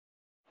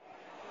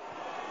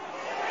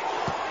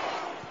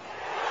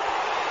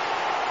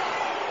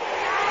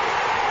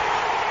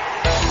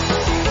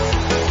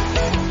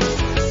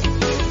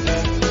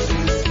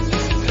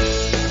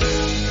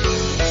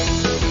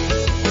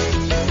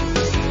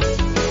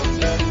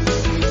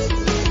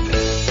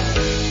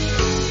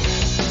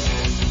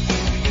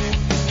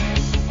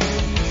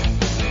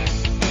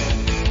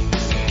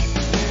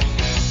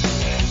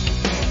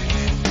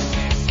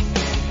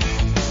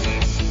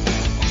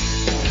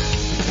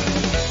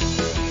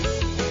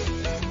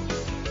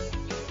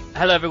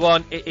Hello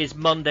everyone, it is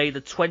Monday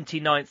the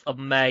 29th of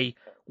May.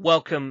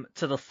 Welcome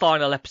to the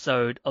final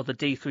episode of the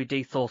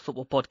D3D4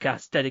 Football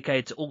Podcast,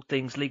 dedicated to all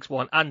things Leagues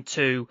 1 and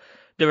 2,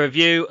 the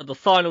review of the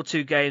final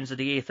two games of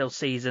the EFL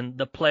season,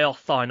 the playoff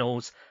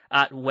finals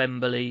at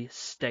Wembley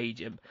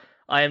Stadium.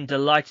 I am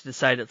delighted to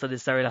say that for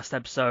this very last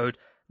episode,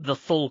 the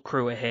full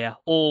crew are here.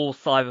 All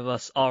five of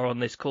us are on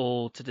this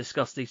call to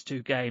discuss these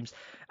two games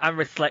and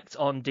reflect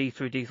on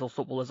D3D4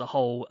 football as a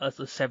whole as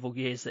the several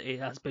years that it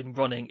has been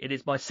running. It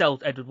is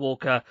myself, Edward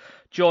Walker,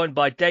 joined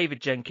by David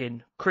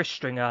Jenkin, Chris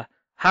Stringer,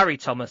 Harry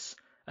Thomas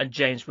and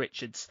James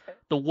Richards.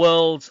 The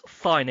world's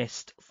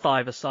finest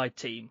five-a-side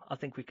team. I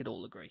think we could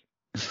all agree.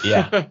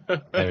 Yeah,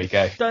 there we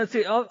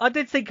go. I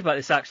did think about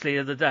this actually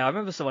the other day. I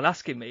remember someone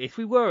asking me, if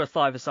we were a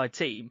five-a-side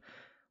team,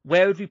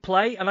 where would we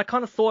play? And I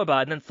kind of thought about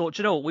it and then thought,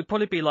 you know what, we'd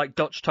probably be like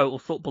Dutch Total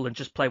Football and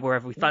just play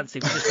wherever we fancy.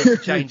 We just need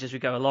to change as we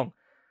go along.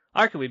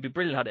 I reckon we'd be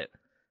brilliant at it.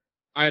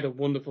 I had a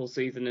wonderful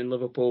season in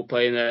Liverpool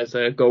playing there as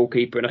a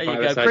goalkeeper in a five-a-side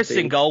team. There you go, Chris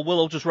in goal, we'll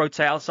all just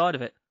rotate outside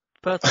of it.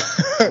 Perfect.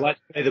 I like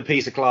to play the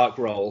Peter Clark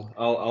role.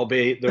 I'll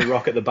be the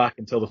rock at the back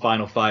until the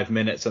final 5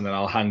 minutes and then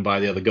I'll hang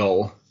by the other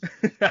goal.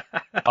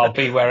 I'll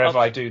be wherever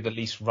I do the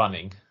least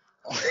running.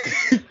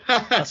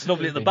 That's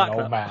lovely at the back.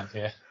 Old man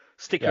here.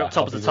 Stick you up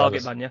top of the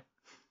target man, yeah?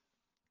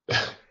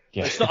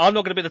 Yeah. I'm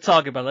not going to be the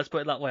target man, let's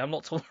put it that way. I'm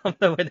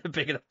nowhere near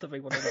big enough to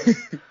be one of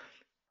those.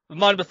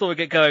 Remind before we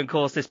get going, of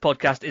course, this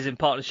podcast is in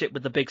partnership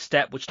with The Big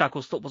Step, which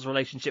tackles football's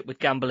relationship with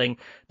gambling.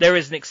 There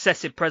is an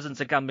excessive presence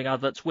of gambling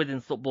adverts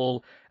within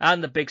football,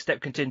 and The Big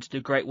Step continue to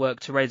do great work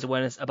to raise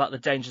awareness about the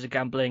dangers of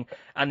gambling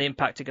and the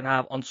impact it can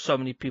have on so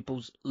many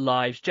people's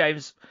lives.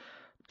 James,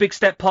 Big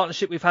Step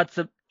partnership we've had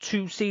for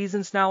 2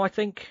 seasons now, I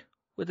think,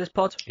 with this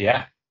pod.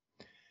 Yeah,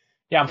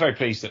 I'm very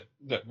pleased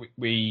that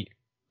we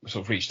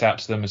sort of reached out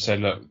to them and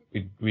said, look,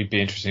 we'd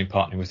be interested in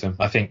partnering with them.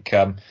 I think,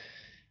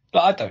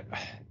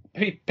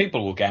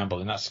 people will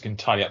gamble, and that's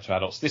entirely up to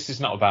adults. This is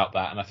not about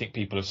that, and I think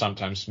people have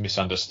sometimes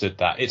misunderstood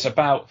that. It's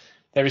about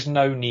there is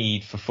no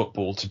need for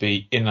football to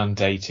be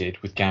inundated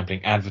with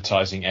gambling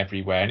advertising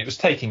everywhere, and it was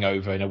taking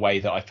over in a way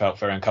that I felt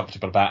very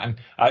uncomfortable about. And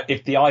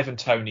if the Ivan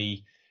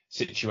Toney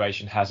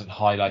situation hasn't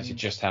highlighted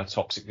just how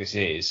toxic this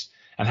is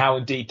and how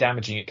indeed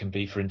damaging it can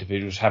be for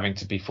individuals having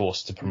to be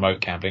forced to promote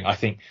gambling, I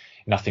think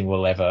nothing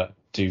will ever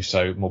do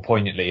so more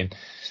poignantly. And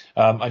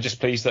I'm just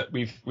pleased that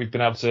we've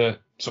been able to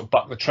sort of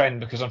buck the trend,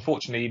 because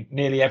unfortunately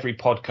nearly every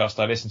podcast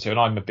I listen to, and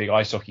I'm a big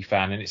ice hockey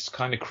fan, and it's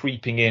kind of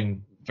creeping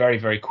in very,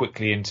 very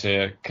quickly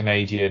into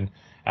Canadian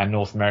and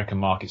North American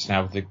markets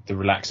now with the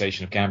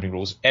relaxation of gambling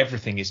rules.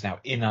 Everything is now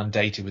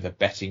inundated with a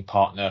betting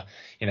partner.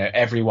 You know,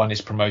 everyone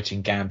is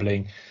promoting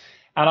gambling.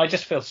 And I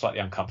just feel slightly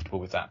uncomfortable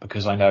with that,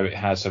 because I know it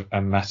has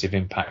a massive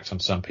impact on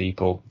some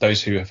people,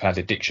 those who have had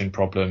addiction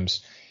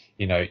problems.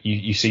 You know,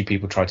 you see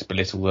people try to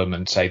belittle them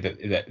and say that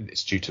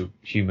it's due to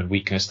human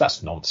weakness.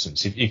 That's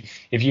nonsense.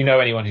 If you know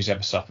anyone who's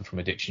ever suffered from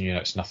addiction, you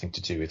know it's nothing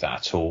to do with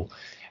that at all.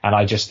 And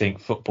I just think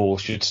football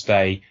should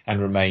stay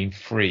and remain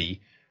free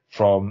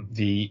from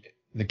the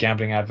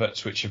gambling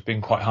adverts, which have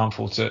been quite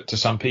harmful to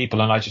some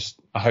people. And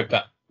I hope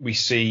that we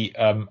see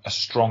a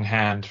strong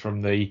hand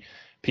from the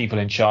people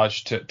in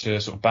charge to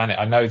sort of ban it.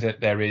 I know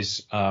that there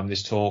is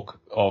this talk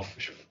of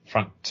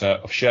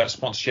shirt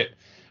sponsorship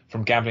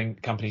from gambling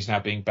companies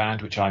now being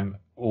banned, which I'm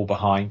all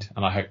behind,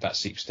 and I hope that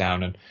seeps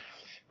down. And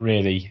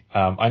really,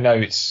 I know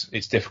it's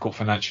difficult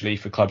financially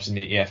for clubs in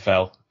the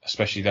EFL,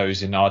 especially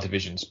those in our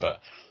divisions, but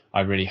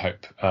I really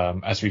hope,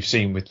 as we've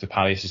seen with the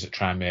Palaces at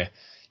Tranmere,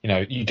 you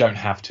know, you don't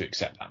have to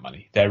accept that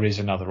money. There is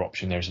another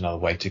option. There is another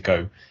way to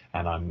go,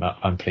 and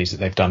I'm pleased that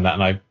they've done that,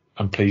 and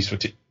I'm pleased for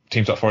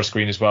teams like Forest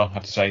Green as well. I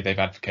have to say they've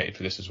advocated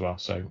for this as well.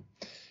 So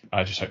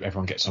I just hope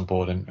everyone gets on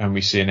board and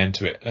we see an end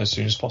to it as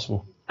soon as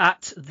possible.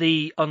 At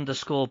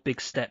 _Big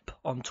Step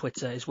on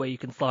Twitter is where you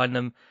can find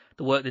them.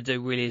 The work they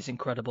do really is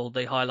incredible.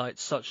 They highlight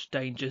such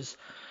dangers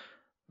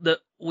that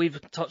we've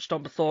touched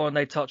on before and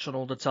they touch on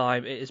all the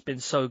time. It has been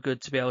so good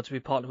to be able to be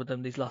partnered with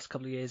them these last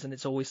couple of years, and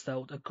it's always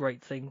felt a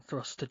great thing for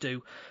us to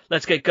do.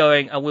 Let's get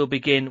going, and we'll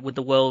begin with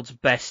the world's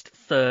best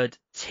third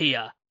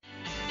tier.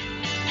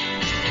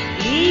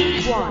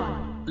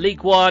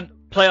 League One,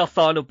 playoff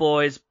final,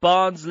 boys.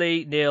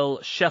 Barnsley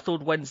 0,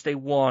 Sheffield Wednesday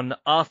 1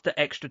 after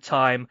extra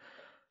time.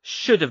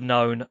 Should have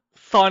known.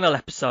 Final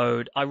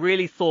episode. I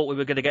really thought we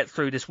were going to get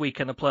through this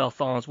weekend of playoff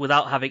finals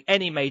without having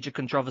any major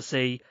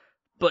controversy,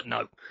 but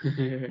no.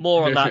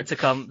 More on that to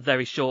come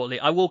very shortly.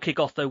 I will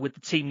kick off, though, with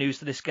the team news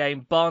for this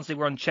game. Barnsley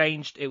were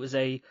unchanged. It was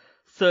a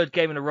third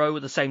game in a row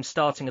with the same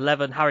starting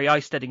 11. Harry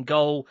Eisted in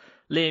goal.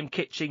 Liam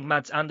Kitching,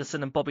 Mads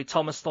Anderson and Bobby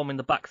Thomas forming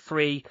the back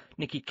three.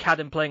 Nicky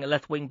Cadden playing at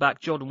left wing back.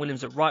 Jordan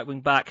Williams at right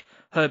wing back.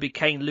 Herbie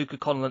Kane, Luca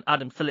Connell and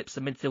Adam Phillips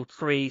the midfield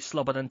three.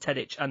 Slobodan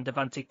Tedic and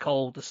Devante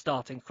Cole the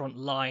starting front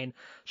line.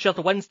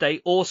 Sheffield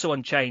Wednesday also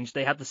unchanged.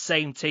 They had the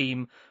same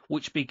team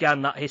which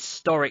began that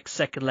historic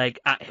second leg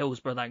at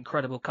Hillsborough, that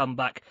incredible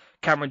comeback.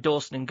 Cameron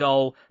Dawson in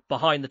goal.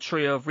 behind the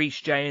trio of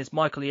Reece James,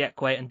 Michael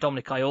Iekwe and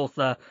Dominic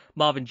Iortha,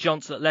 Marvin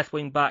Johnson at left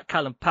wing back,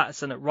 Callum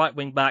Patterson at right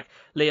wing back,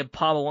 Liam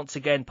Palmer once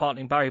again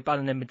partnering Barry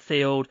Bannon in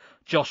midfield,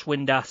 Josh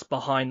Windass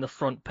behind the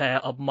front pair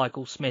of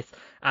Michael Smith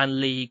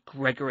and Lee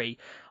Gregory.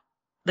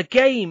 The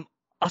game,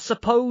 I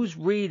suppose,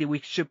 really, we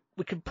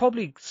could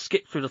probably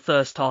skip through the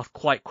first half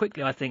quite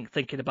quickly, I think,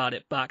 thinking about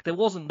it back. There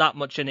wasn't that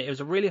much in it. It was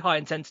a really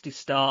high-intensity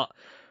start.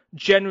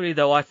 Generally,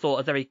 though, I thought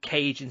a very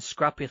cagey and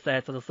scrappy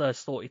affair for the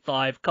first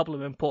 45. A couple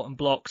of important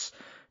blocks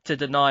to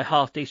deny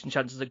half-decent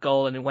chances of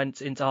goal, and it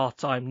went into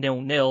half-time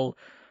 0-0.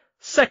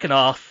 Second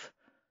half,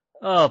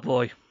 oh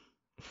boy.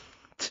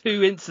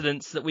 2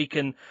 incidents that we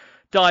can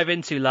dive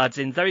into, lads,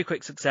 in very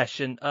quick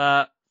succession.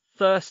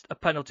 First, a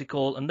penalty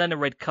call, and then a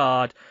red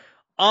card.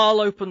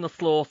 I'll open the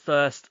floor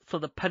first for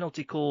the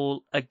penalty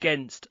call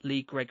against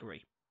Lee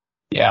Gregory.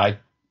 Yeah,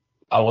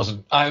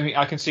 I mean,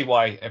 I can see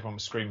why everyone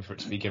was screaming for it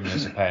to be given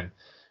as a pen,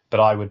 but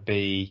I would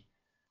be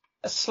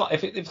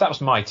if that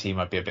was my team,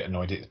 I'd be a bit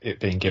annoyed at it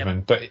being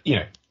given. Yep. But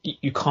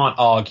you can't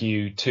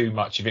argue too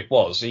much if it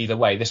was either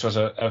way. This was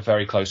a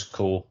very close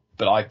call,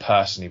 but I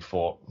personally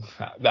thought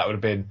that would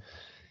have been.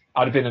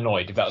 I'd have been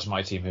annoyed if that was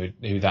my team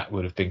who that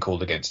would have been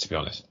called against, to be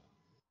honest.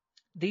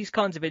 These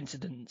kinds of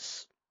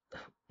incidents,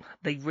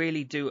 they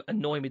really do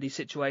annoy me, these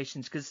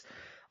situations, because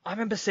I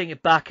remember seeing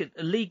it back at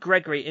Lee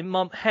Gregory. In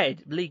my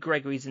head, Lee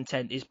Gregory's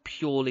intent is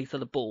purely for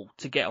the ball,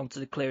 to get onto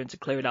the clearance, to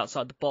clear it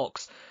outside the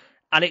box.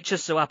 And it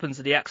just so happens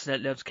that he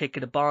accidentally ends up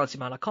kicking a Barnsley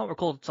man. I can't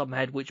recall off the top of my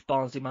head which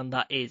Barnsley man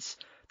that is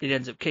that he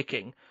ends up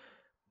kicking.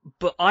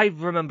 But I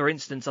remember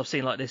incidents I've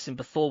seen like this in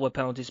before where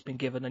penalties have been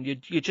given, and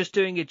you're just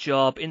doing your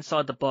job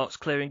inside the box,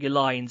 clearing your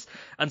lines,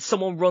 and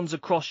someone runs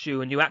across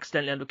you and you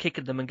accidentally end up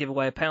kicking them and give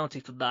away a penalty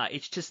for that.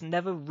 It's just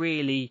never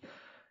really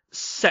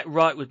set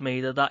right with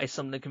me that is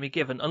something that can be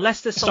given,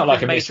 unless there's something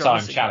major. It's not like a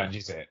missed time challenge,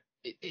 is it?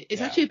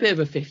 It's actually a bit of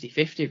a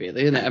 50-50,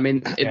 really, isn't it? I mean,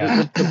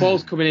 the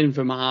ball's coming in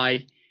from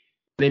high.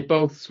 They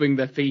both swing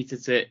their feet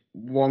at it.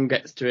 One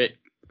gets to it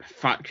a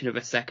fraction of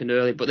a second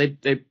early, but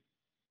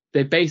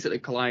they basically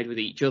collide with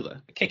each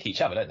other. They kick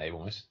each other, don't they,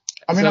 almost?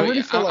 I mean, I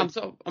really feel like...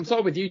 I'm sort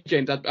of with you,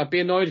 James. I'd be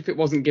annoyed if it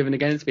wasn't given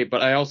against me,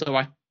 but I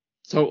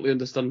totally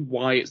understand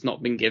why it's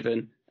not been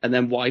given, and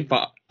then why,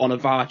 but on a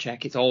VAR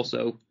check, it's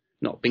also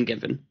not been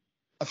given.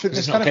 I think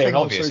it's not clear and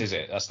obvious, is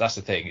it? That's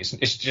the thing.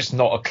 It's just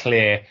not a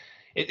clear...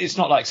 It's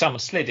not like someone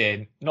slid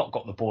in, not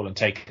got the ball and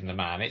taken the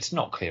man. It's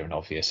not clear and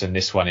obvious, and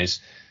this one is,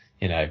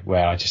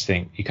 where I just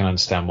think you can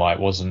understand why it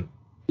wasn't.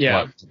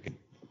 Yeah.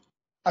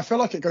 I feel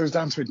like it goes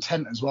down to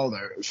intent as well,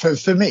 though.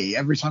 For me,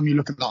 every time you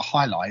look at that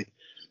highlight,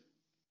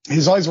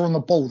 his eyes are on the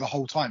ball the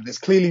whole time. There's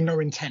clearly no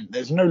intent.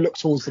 There's no look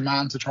towards the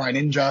man to try and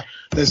injure.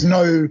 There's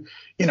no,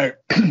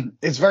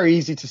 it's very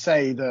easy to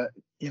say that,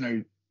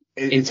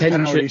 it's a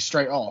penalty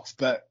straight off,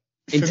 but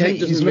intent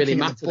doesn't really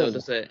matter, though,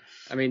 does it?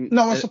 I mean,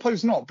 no, I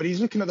suppose not. But he's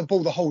looking at the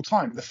ball the whole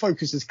time. The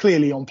focus is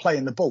clearly on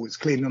playing the ball. It's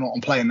clearly not on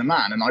playing the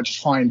man. And I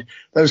just find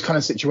those kind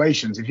of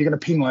situations, if you're going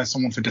to penalise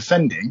someone for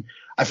defending,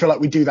 I feel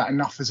like we do that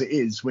enough as it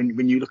is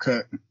when you look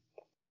at,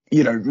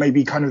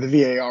 maybe kind of the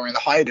VAR in the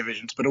higher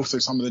divisions, but also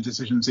some of the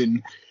decisions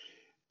in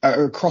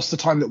across the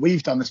time that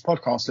we've done this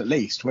podcast, at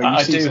least. Where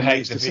I do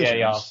hate the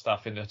VAR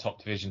stuff in the top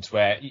divisions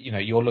where,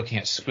 you're looking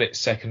at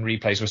split-second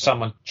replays where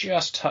someone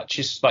just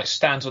touches,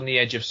 stands on the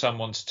edge of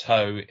someone's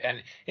toe,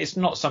 and it's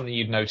not something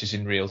you'd notice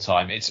in real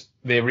time. It's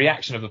the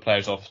reaction of the player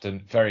is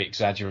often very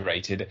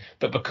exaggerated,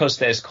 but because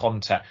there's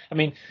contact. I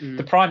mean,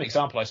 the prime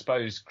example, I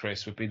suppose,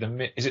 Chris, would be the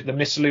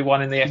Missalou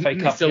one in the FA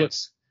Cup?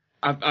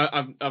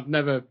 I've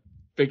never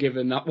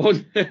forgiven that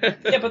one.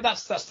 Yeah, but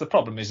that's the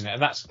problem, isn't it?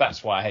 And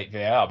that's why I hate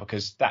VAR,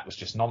 because that was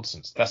just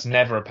nonsense. That's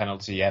never a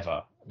penalty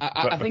ever.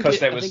 I think it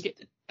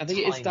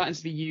is starting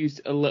to be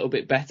used a little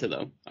bit better,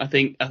 though. I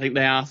think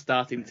they are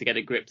starting to get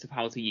a grip of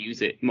how to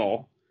use it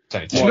more.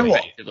 Do you know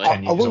what?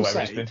 I will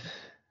say,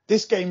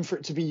 this game, for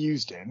it to be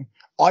used in,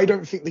 I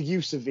don't think the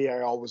use of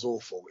VAR was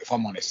awful, if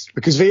I'm honest,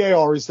 because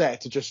VAR is there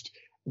to just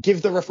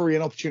give the referee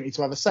an opportunity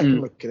to have a second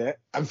look at it,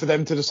 and for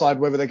them to decide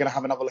whether they're going to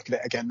have another look at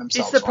it again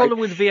themselves. Is the problem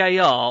with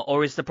VAR,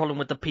 or is the problem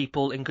with the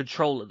people in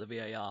control of the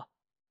VAR?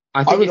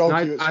 I would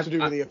argue it's to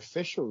do with the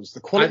officials. The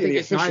quality of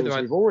the officials,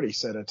 we've already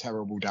said, are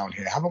terrible down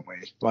here, haven't we?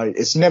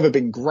 It's never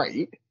been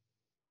great.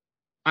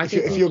 I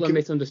think people are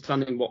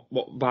misunderstanding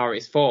what VAR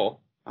is for.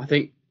 I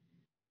think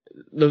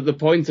the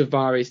point of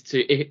VAR is to,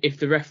 if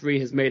the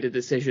referee has made a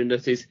decision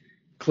that is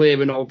clear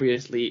and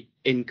obviously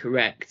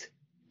incorrect,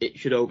 it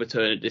should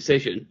overturn a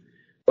decision.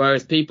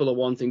 Whereas people are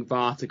wanting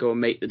VAR to go and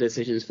make the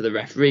decisions for the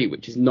referee,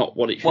 which is not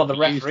what it should be. Well, the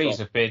referees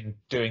have been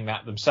doing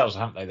that themselves,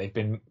 haven't they? They've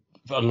been,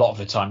 a lot of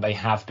the time, they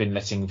have been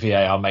letting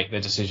VAR make their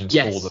decisions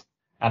for them.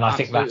 And I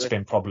think that's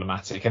been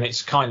problematic. And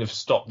it's kind of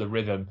stopped the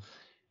rhythm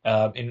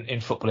in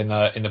football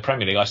in the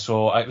Premier League. I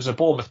saw, it was a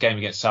Bournemouth game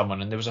against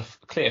someone, and there was a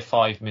clear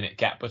 5-minute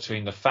gap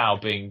between the foul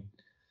being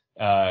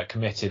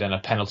committed and a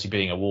penalty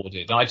being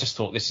awarded. And I just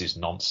thought, this is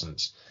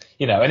nonsense.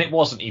 And it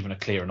wasn't even a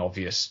clear and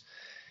obvious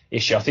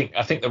issue. I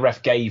think the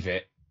ref gave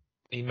it.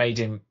 He made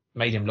him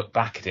look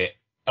back at it,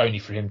 only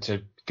for him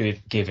to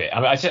give it. I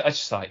mean, I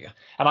just like,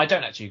 and I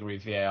don't actually agree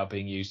with VAR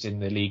being used in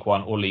the League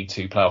One or League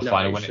Two playoff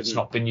final when it's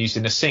not been used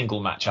in a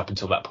single match up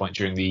until that point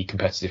during the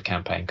competitive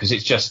campaign, because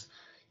it's just,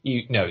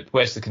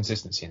 where's the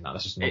consistency in that?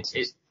 That's just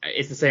nonsense.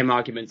 It's the same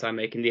arguments I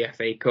make in the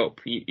FA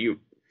Cup. You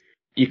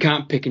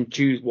can't pick and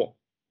choose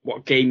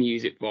what game you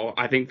use it for.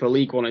 I think for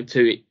League One and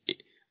Two,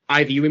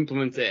 either you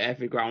implement it at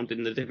every ground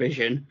in the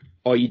division,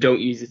 or you don't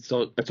use it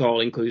at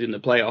all, including the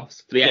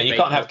playoffs. For the FA you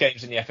can't have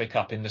games in the FA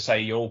Cup in say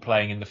you're all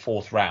playing in the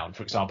fourth round,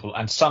 for example,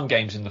 and some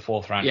games in the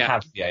fourth round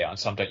have VAR and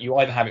some don't. You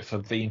either have it for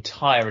the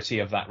entirety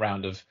of that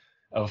round of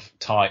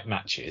tight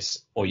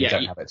matches, or you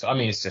don't have it. So, I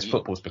mean, it's just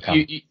football's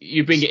become.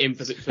 You bring it in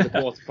for the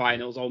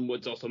quarterfinals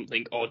onwards or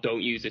something, or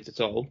don't use it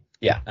at all.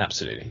 Yeah,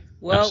 absolutely.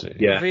 Well,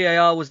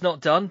 VAR was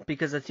not done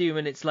because a few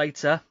minutes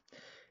later,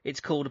 it's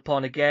called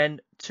upon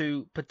again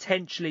to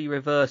potentially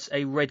reverse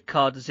a red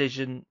card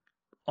decision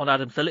on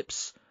Adam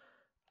Phillips,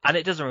 and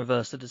it doesn't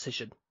reverse the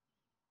decision.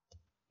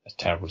 That's a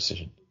terrible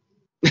decision.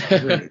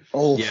 Really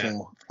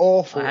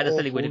awful. I had a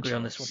feeling we'd agree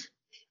on this one.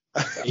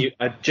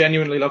 I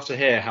genuinely love to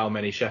hear how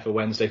many Sheffield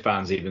Wednesday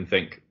fans even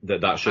think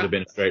that should have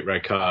been a straight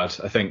red card.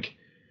 I think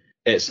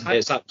it's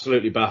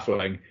absolutely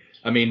baffling.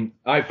 I mean,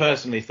 I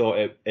personally thought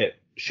it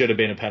should have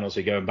been a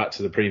penalty going back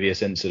to the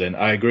previous incident.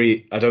 I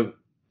agree.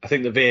 I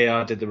think the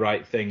VAR did the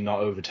right thing not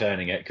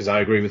overturning it, because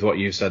I agree with what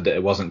you said that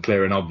it wasn't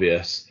clear and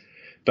obvious.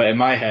 But in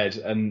my head,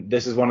 and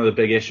this is one of the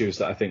big issues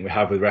that I think we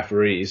have with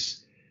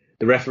referees,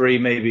 the referee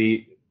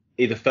maybe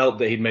either felt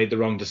that he'd made the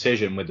wrong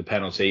decision with the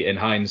penalty in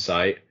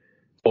hindsight,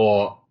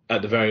 or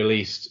at the very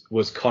least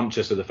was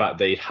conscious of the fact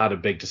that he'd had a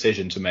big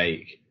decision to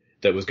make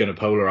that was going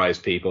to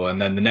polarize people. And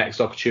then the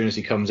next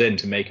opportunity comes in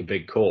to make a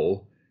big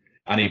call,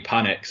 and he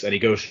panics and he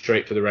goes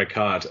straight for the red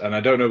card. And I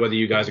don't know whether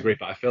you guys agree,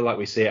 but I feel like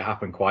we see it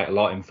happen quite a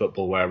lot in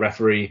football, where a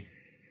referee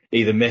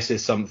either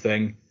misses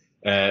something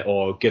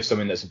or gives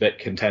something that's a bit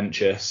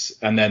contentious,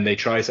 and then they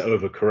try to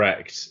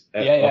overcorrect.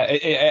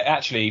 It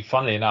actually,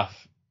 funnily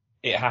enough,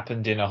 it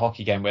happened in a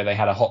hockey game where they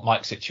had a hot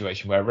mic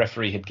situation where a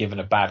referee had given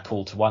a bad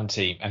call to one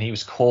team, and he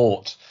was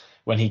caught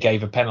when he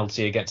gave a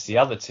penalty against the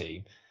other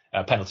team.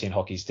 Penalty in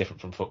hockey is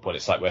different from football.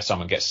 It's like where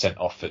someone gets sent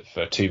off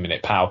for a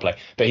 2-minute power play.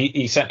 But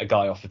he sent a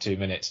guy off for 2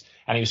 minutes,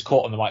 and he was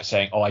caught on the mic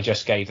saying, I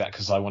just gave that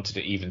because I wanted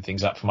to even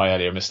things up for my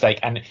earlier mistake.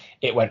 And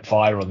it went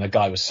viral, and the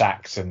guy was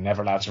sacked and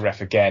never allowed to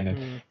ref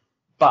again.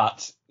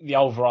 But the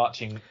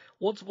overarching...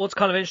 What's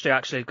kind of interesting,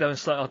 actually, going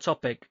slightly off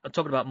topic, I'm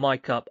talking about my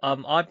cup.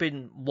 I've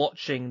been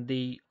watching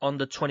the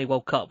Under-20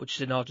 World Cup, which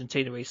is in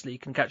Argentina recently. You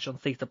can catch it on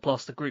Theta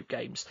Plus, the group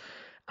games.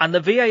 And the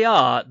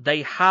VAR,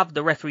 they have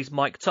the referees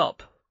mic'd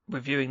up,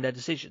 reviewing their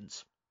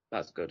decisions.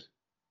 That's good.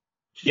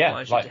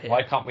 Yeah,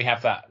 why can't we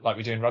have that like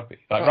we do in rugby?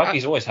 Like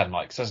rugby's always had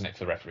mics, hasn't it,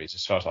 for the referees,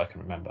 as far as I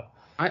can remember.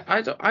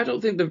 I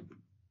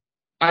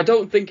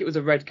don't think it was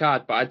a red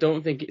card, but I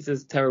don't think it's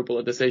as terrible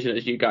a decision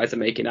as you guys are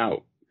making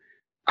out.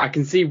 I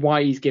can see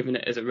why he's given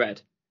it as a red.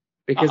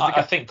 Because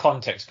I think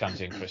context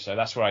comes in, Chris, so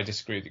that's where I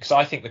disagree with you. Because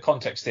I think the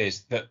context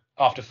is that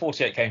after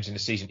 48 games in the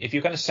season, if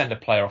you're going to send a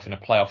player off in a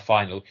playoff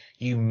final,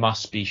 you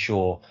must be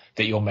sure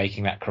that you're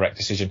making that correct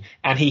decision.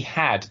 And he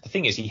had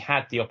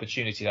the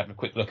opportunity to have a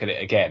quick look at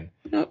it again.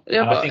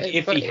 I think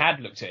if he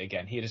had looked at it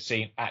again, he'd have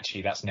seen,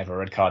 actually, that's never a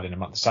red card in a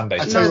month of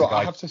Sundays. I tell you what,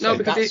 I have to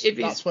say,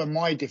 that's where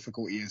my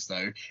difficulty is,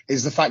 though,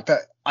 is the fact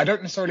that I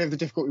don't necessarily have the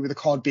difficulty with the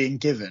card being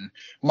given.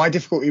 My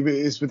difficulty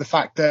is with the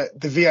fact that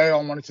the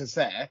VAR monitor's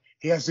there.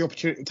 He has the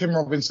opportunity. Tim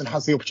Robinson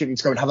has the opportunity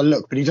to go and have a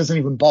look, but he doesn't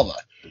even bother.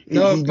 He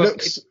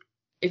looks.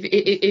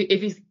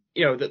 If he's,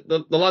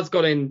 the lad's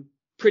got in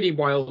pretty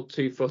wild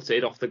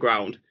 2-footed off the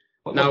ground.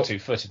 Well, not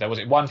 2-footed. There was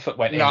it 1 foot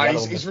went in. No,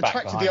 he's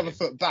retracted the other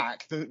foot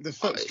back. The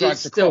foot's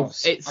dragged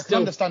across. I can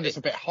understand it's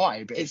a bit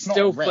high, but it's not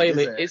still red, flailing.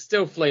 is it? It's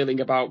still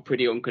flailing about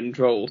pretty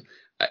uncontrolled.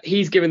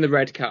 He's given the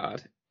red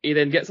card. He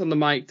then gets on the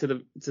mic to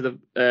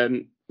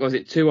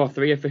the 2 or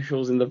 3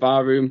 officials in the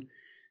VAR room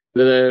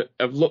that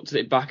have looked at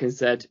it back and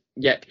said,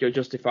 "Yep, you're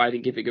justified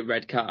in giving a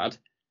red card."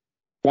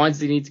 Why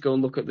does he need to go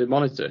and look at the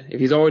monitor if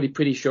he's already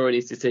pretty sure in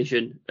his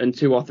decision, and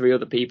 2 or 3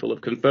 other people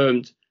have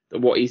confirmed that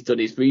what he's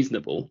done is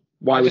reasonable?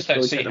 I just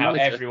don't see how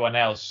everyone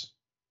else,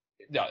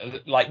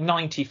 like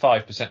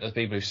 95% of the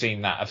people who've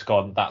seen that have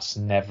gone, that's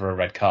never a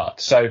red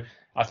card. So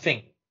I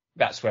think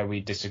that's where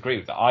we disagree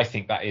with that. I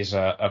think that is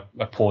a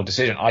poor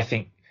decision. I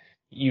think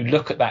you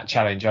look at that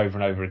challenge over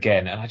and over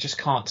again, and I just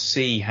can't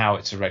see how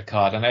it's a red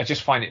card. And I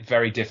just find it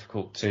very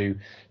difficult to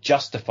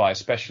justify,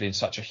 especially in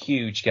such a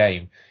huge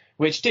game,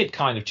 which did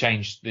kind of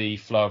change the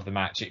flow of the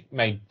match. It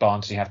made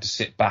Barnsley have to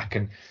sit back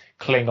and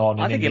cling on.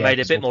 I think it made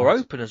it a bit more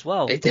open as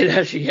well. It did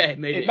actually, yeah. It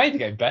made the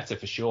game better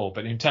for sure.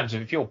 But in terms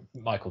of, if you're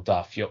Michael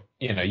Duff, you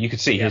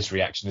could see his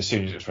reaction as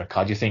soon as it was red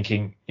card. You're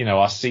thinking,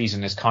 our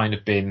season has kind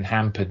of been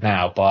hampered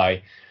now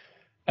by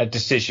a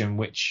decision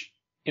which,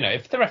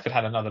 if the ref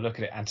had another look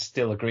at it and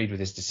still agreed with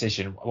his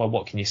decision, well,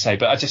 what can you say?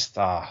 But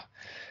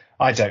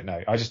I don't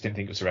know. I just didn't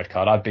think it was a red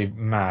card. I'd be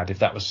mad if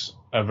that was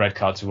a red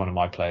card to one of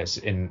my players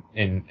in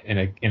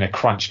a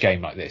crunch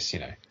game like this.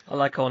 I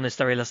like how on this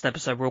very last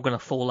episode we're all going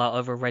to fall out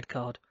over a red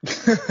card.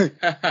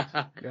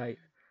 Great.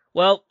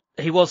 Well,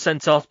 He was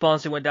sent off.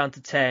 Barnsley went down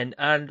to 10,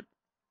 and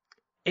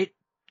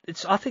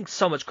it's I think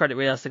so much credit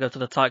really has to go to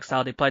the Tykes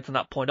how they played from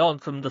that point on.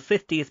 From the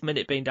 50th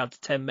minute being down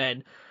to 10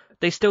 men,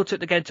 they still took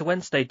the game to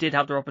Wednesday. Did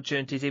have their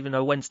opportunities, even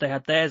though Wednesday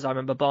had theirs. I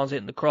remember Barnsley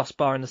hitting the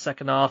crossbar in the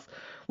second half.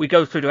 We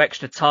go through to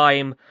extra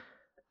time.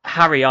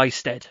 Harry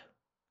Eisted,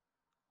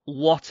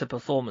 what a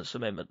performance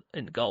from him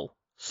in the goal.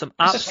 It's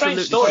a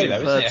strange story,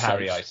 though, isn't it,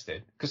 Harry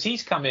Eisted? Because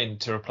he's come in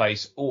to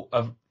replace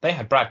they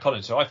had Brad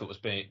Collins, who I thought was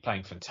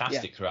playing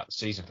fantastic throughout the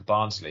season for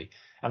Barnsley,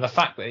 and the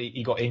fact that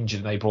he got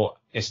injured and they brought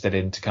Eisted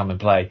in to come and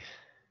play,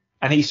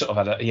 and he sort of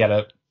had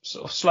a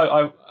sort of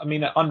slow,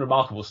 an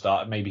unremarkable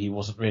start. Maybe he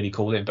wasn't really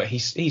called in, but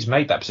he's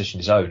made that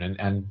position his own,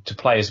 and to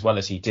play as well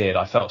as he did,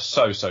 I felt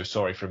so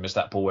sorry for him as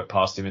that ball went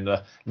past him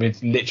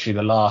literally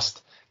the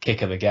last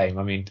kick of the game.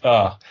 I mean,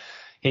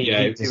 he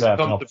deserved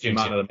an opportunity.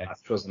 Man of the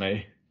match, wasn't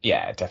he?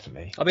 Yeah,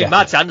 definitely. I mean,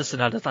 Mads Anderson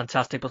had a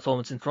fantastic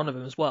performance in front of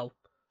him as well.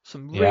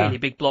 Some really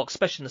big blocks,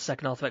 especially in the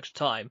second half of extra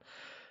time.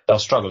 They'll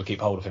struggle to keep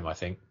hold of him, I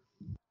think.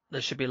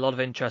 There should be a lot of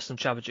interest in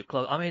Championship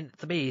club. I mean,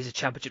 to me, he's a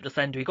Championship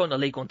defender. He got in the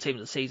League One team of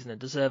the season, and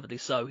deservedly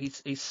so.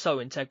 He's so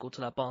integral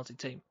to that Barnsley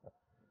team.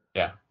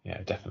 Yeah,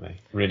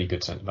 definitely. Really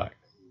good centre back.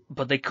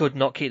 But they could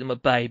not keep them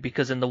at bay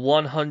because in the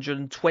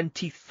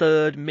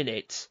 123rd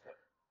minute,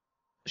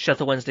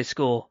 Sheffield Wednesday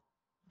score.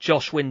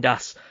 Josh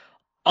Windass.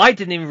 I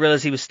didn't even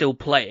realise he was still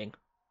playing.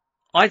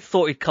 I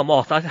thought he'd come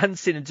off. I hadn't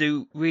seen him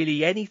do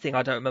really anything,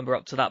 I don't remember,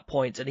 up to that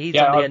point. And he's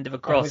on the end of a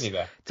cross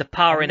to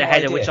power in a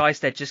header, which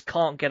Eisted just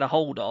can't get a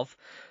hold of.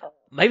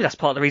 Maybe that's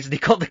part of the reason he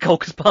got the goal,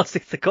 because Barnsley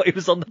forgot he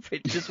was on the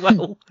pitch as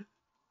well.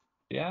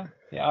 Yeah.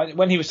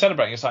 When he was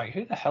celebrating, it's like,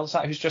 who the hell's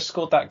that who's just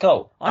scored that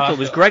goal? I thought it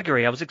was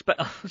Gregory. I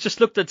just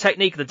looked at the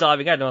technique of the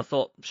diving head and I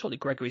thought, surely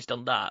Gregory's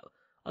done that.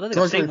 I don't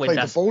think I've seen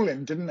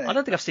Windass. I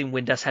don't think I've seen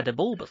Windass head a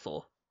ball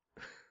before.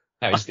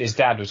 No, his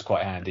dad was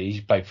quite handy.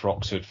 He played for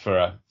Oxford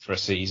for a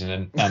season,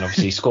 and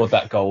obviously he scored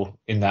that goal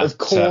in that of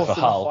course, for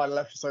Hull. In the final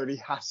episode, he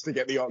has to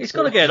get the Oxford. He's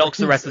got to get an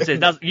Oxford reference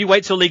in. You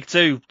wait till League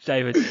Two,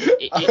 David.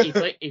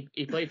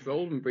 He played for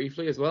Oldham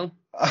briefly as well.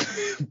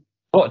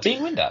 What,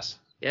 Dean Windass?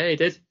 Yeah, he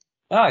did.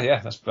 Ah, yeah,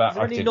 that's bad. Is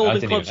there any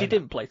Northern clubs he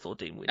didn't play for,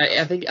 Dean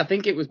Windass? I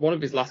think it was one of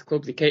his last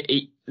clubs.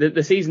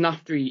 The season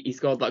after he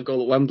scored that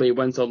goal at Wembley, he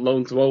went on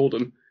loan to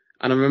Oldham.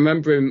 And I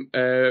remember him,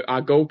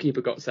 our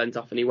goalkeeper got sent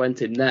off and he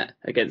went in net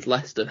against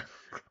Leicester.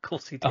 Of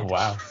course he did. Oh,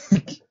 wow.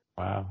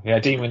 Wow. Yeah,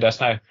 Dean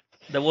Windass now.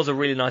 There was a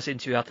really nice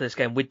interview after this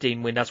game with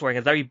Dean Windass wearing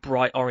a very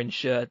bright orange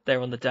shirt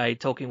there on the day,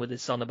 talking with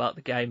his son about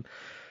the game.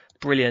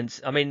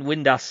 Brilliant. I mean,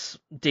 Windass,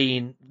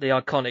 Dean, the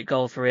iconic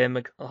goal for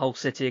him, a whole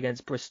city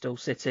against Bristol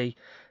City,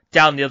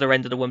 down the other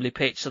end of the Wembley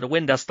pitch. So the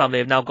Windass family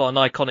have now got an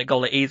iconic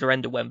goal at either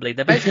end of Wembley.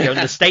 They're basically on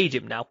the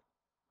stadium now.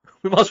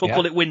 We might as well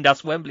call it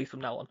Windass Wembley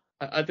from now on.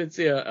 I did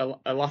see a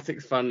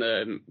Latics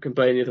fan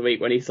complaining the other week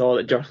when he saw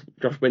that Josh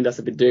Windass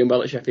had been doing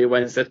well at Sheffield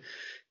Wednesday. Said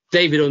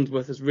David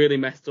Unsworth has really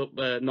messed up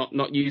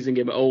not using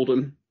him at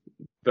Oldham.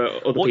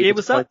 But other what year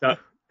was that?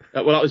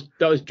 Well,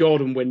 that was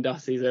Jordan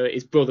Windass,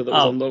 his brother that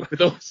was on loan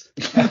with us.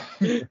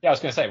 Yeah, I was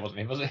going to say it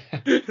wasn't him, was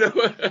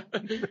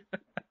it?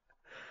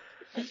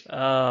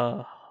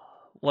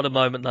 What a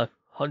moment though.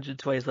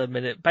 123rd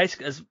minute,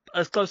 basically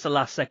as close to the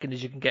last second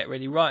as you can get,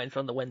 really, right in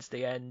front of the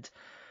Wednesday end.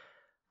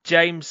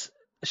 James,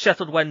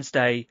 Sheffield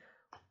Wednesday,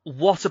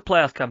 what a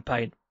playoff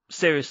campaign,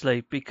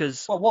 seriously,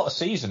 because... Well, what a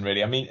season,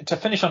 really. I mean, to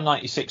finish on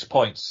 96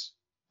 points,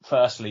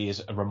 firstly,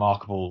 is a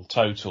remarkable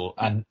total,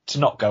 and to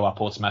not go up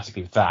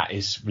automatically with that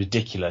is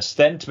ridiculous.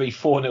 Then to be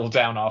 4-0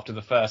 down after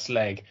the first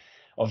leg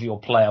of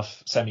your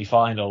playoff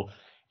semi-final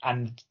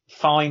and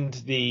find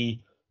the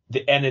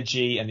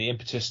energy and the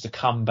impetus to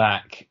come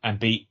back and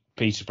beat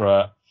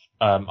Peterborough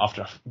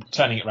after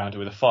turning it around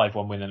with a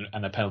 5-1 win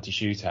and a penalty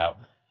shootout.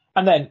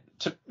 And then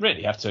to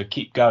really have to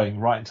keep going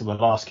right until the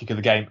last kick of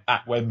the game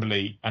at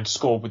Wembley and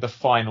score with the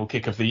final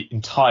kick of the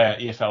entire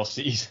EFL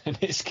season.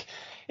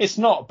 It's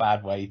not a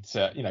bad way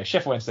to,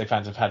 Sheffield Wednesday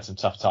fans have had some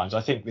tough times.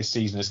 I think this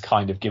season has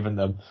kind of given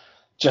them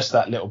just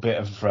that little bit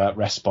of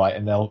respite,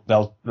 and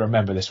they'll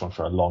remember this one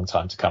for a long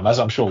time to come, as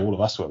I'm sure all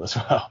of us will as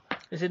well.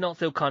 Does it not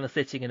feel kind of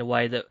fitting in a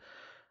way that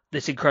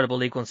this incredible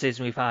League One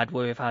season we've had,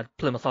 where we've had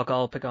Plymouth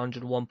Argyle pick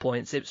 101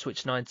 points,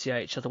 Ipswich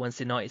 98, Sheffield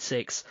Wednesday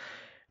 96,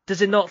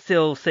 does it not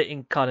feel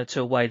fitting kind of to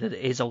a way that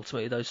it is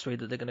ultimately those three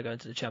that they're going to go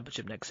into the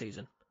Championship next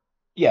season?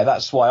 Yeah,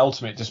 that's why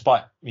ultimately,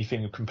 despite me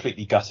feeling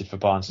completely gutted for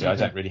Barnsley, I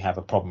don't really have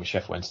a problem with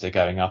Sheffield Wednesday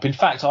going up. In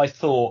fact, I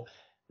thought,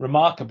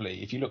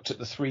 remarkably, if you looked at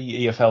the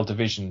three EFL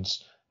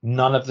divisions,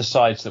 none of the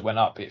sides that went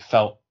up, it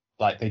felt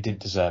like they didn't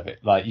deserve it.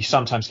 Like, you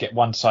sometimes get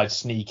one side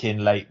sneak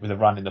in late with a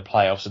run in the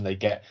playoffs and they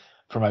get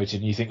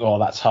promoted, and you think, oh,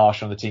 that's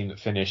harsh on the team that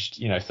finished,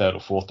 third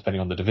or fourth, depending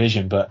on the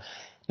division. But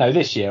no,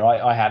 this year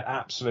I had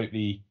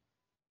absolutely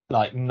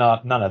none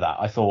of that.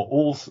 I thought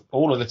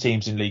all of the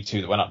teams in League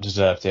Two that went up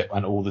deserved it,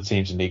 and all the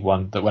teams in League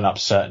One that went up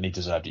certainly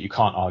deserved it. You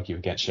can't argue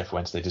against Sheffield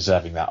Wednesday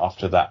deserving that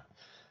after that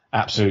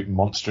absolute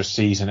monstrous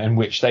season, in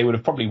which they would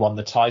have probably won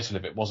the title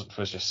if it wasn't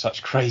for just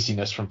such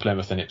craziness from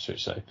Plymouth and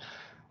Ipswich. So,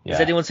 yeah.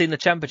 Has anyone seen the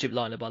Championship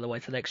lineup, by the way,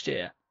 for next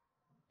year?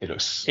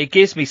 It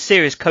gives me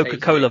serious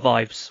Coca-Cola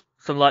vibes.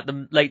 from like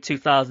the late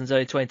 2000s,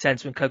 early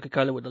 2010s when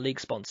Coca-Cola were the league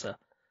sponsor.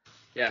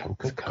 Yeah.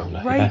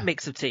 Coca-Cola. Great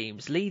mix of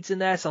teams. Leeds in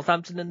there,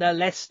 Southampton in there,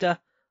 Leicester,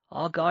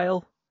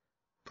 Argyle.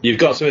 You've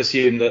got to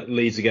assume that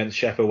Leeds against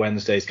Sheffield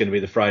Wednesday is going to be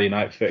the Friday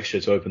night fixture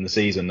to open the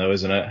season, though,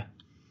 isn't it?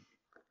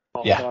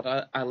 Oh, Yeah.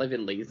 God, I live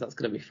in Leeds. That's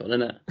going to be fun,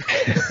 isn't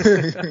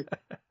it?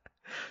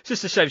 It's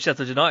just a shame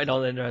Sheffield United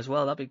on in there as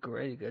well. That'd be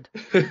really good.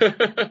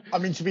 I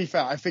mean, to be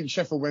fair, I think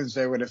Sheffield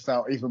Wednesday would have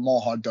felt even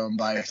more hard done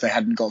by if they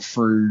hadn't got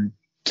through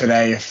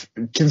today,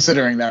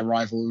 considering their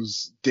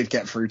rivals did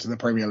get through to the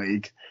Premier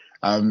League.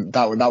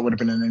 That would have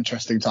been an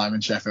interesting time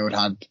in Sheffield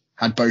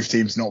had both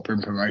teams not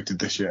been promoted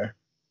this year.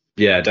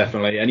 Yeah,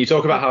 definitely. And you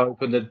talk about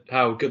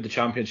how good the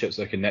Championship's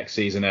looking next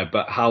season,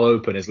 but how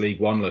open is League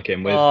One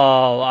looking?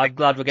 I'm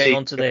glad we're getting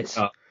onto this.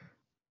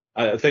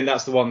 I think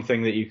that's the one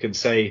thing that you can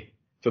say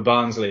for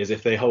Barnsley is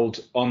if they hold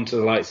on to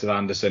the likes of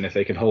Anderson, if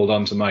they can hold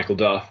on to Michael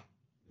Duff,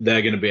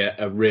 they're going to be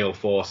a real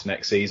force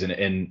next season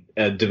in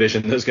a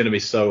division that's going to be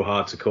so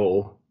hard to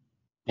call.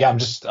 Yeah, I'm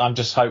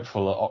just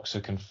hopeful that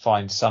Oxford can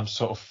find some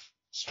sort of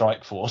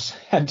strike force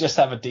and just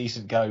have a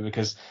decent go,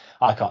 because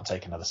I can't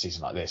take another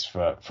season like this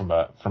from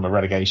a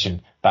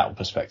relegation battle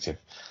perspective.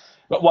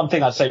 But one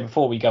thing I'd say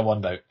before we go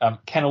on though,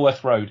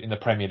 Kenilworth Road in the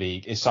Premier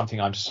League is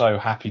something I'm so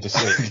happy to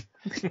see.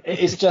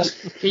 It's just,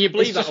 can you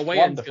believe that away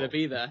end's going to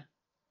be there?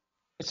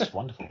 It's just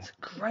wonderful. It's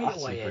a great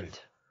Absolutely away end.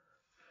 brilliant.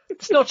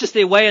 It's not just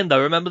the away end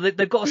though. Remember,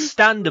 they've got a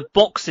stand of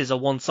boxes on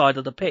one side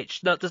of the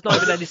pitch. No, there's not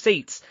even any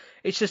seats.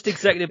 It's just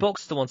executive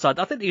boxes on one side.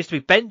 I think there used to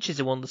be benches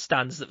in one of the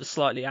stands that were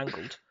slightly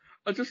angled.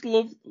 I just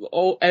love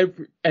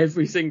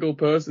every single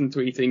person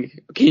tweeting,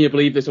 can you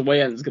believe this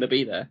away end's going to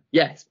be there?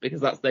 Yes,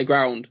 because that's their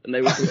ground and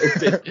they were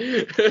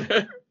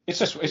promoted.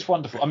 It's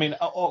wonderful. I mean,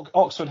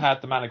 Oxford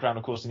had the Manor Ground,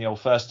 of course, in the old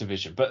First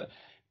Division, but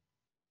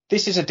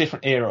this is a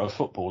different era of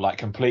football, like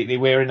completely.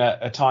 We're in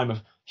a time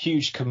of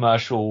huge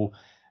commercial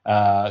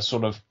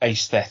sort of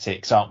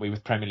aesthetics, aren't we,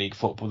 with Premier League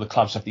football? The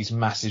clubs have these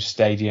massive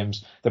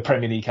stadiums. The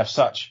Premier League have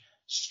such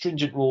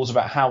stringent rules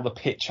about how the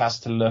pitch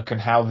has to look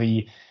and how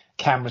the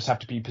cameras have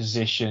to be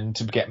positioned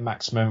to get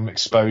maximum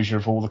exposure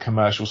of all the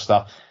commercial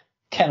stuff.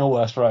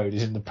 Kenilworth Road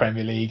is in the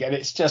Premier League, and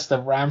it's just a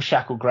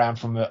ramshackle ground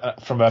from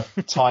a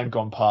time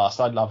gone past.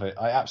 I love it.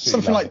 I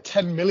absolutely something love like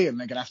 10 million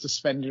they're going to have to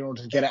spend in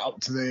order to get it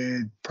up to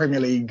the Premier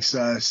League's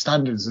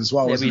standards as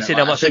well. Yeah, but you see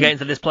how much they're getting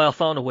to this playoff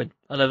final win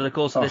and over the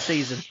course of this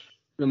season.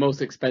 The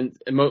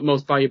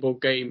most valuable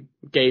game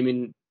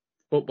in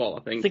football,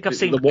 I think. I think I've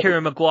seen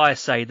Kieran Maguire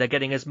say they're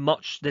getting as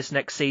much this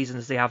next season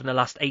as they have in the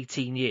last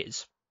 18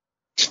 years.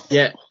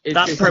 Yeah,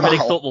 that's Premier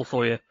League football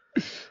for you.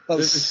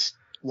 The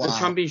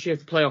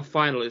Championship playoff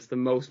final is the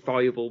most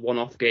valuable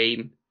one-off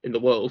game in the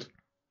world.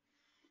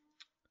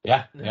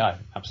 Yeah,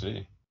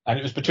 absolutely. And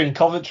it was between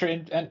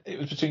Coventry and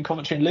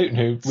Luton,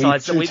 who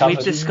we've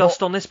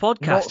discussed on this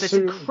podcast. It's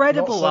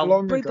incredible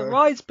how big the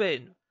ride's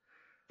been.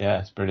 Yeah,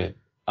 it's brilliant.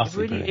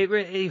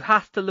 You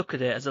have to look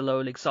at it as a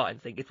lower league side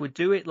and think if we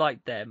do it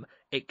like them,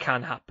 it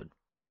can happen.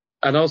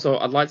 And also,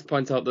 I'd like to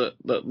point out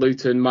that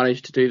Luton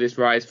managed to do this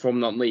rise from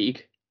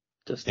non-league.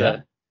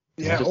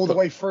 All the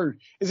way through.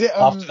 Is it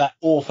after that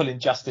awful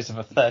injustice of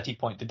a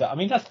 30-point deduction? I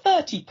mean, a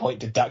 30-point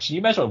deduction.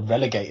 You may as well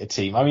relegate a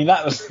team. I mean,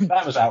 that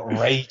was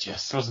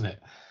outrageous, wasn't it?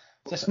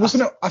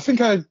 Wasn't it? I think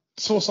I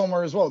saw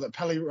somewhere as well that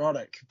Pele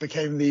Roddick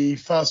became the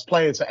first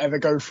player to ever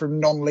go from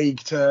non-league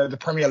to the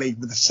Premier League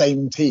with the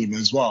same team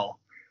as well.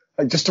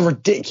 Like, just a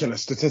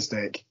ridiculous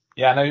statistic.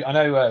 Yeah, I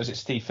know. Was it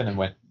Steve Finnan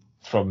went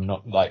from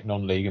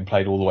non-league and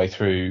played all the way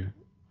through?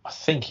 I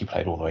think he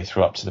played all the way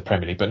through up to the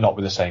Premier League, but not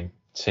with the same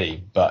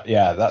team. But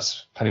yeah,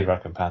 that's Pele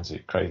Roddick and Pansy.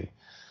 Crazy.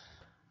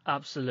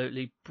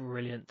 Absolutely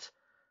brilliant.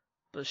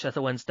 But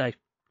Sheffield Wednesday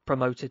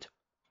promoted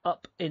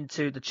up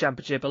into the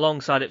Championship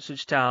alongside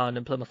Ipswich Town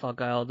and Plymouth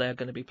Argyle. They're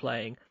going to be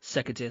playing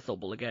second-tier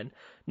football again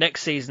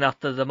next season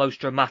after the most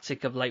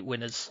dramatic of late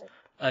winners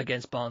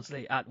against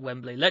Barnsley at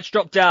Wembley. Let's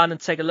drop down and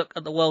take a look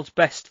at the world's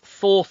best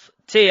fourth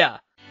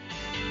tier.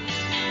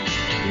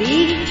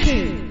 League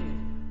 2.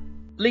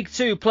 League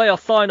 2 playoff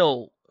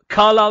final.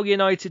 Carlisle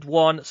United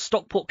won,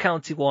 Stockport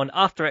County won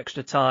after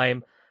extra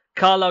time.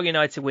 Carlisle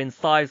United win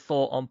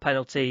 5-4 on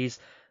penalties.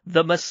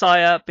 The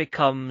Messiah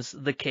becomes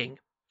the king.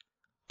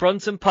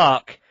 Brunton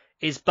Park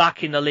is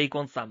back in the League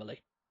One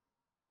family.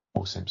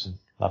 Paul Simpson,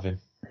 love him.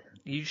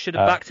 You should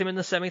have backed him in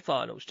the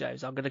semi-finals,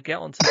 James. I'm going to get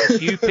onto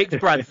this. You picked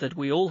Bradford.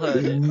 We all heard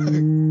it.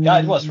 Yeah,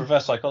 it was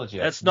reverse psychology.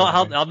 That's not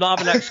how. I'm not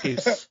having an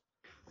excuse.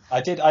 I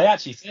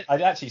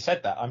actually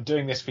said that. I'm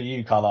doing this for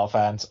you, Carlisle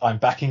fans. I'm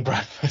backing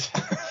Bradford.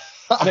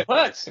 And it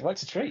works. It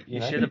works a treat.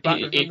 You should have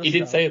backed him. He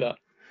didn't say that.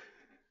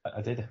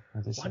 I did.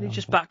 Why didn't you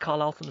just back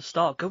Carlisle from the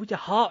start? Go with your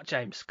heart,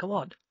 James. Come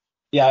on.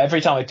 Yeah,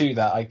 every time I do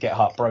that, I get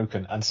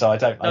heartbroken, and so I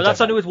don't. No, that's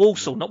only with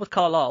Walsall, not with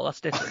Carlisle.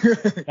 That's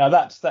different. No,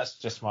 that's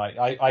just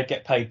I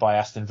get paid by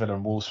Aston Villa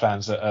and Wolves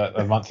fans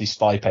a monthly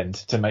stipend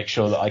to make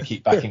sure that I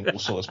keep backing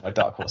Walsall as my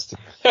dark horse team.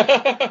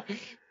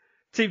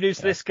 Team news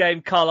for this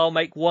game: Carlisle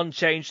make one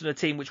change to the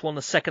team which won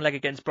the second leg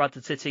against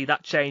Bradford City.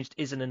 That change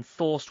is an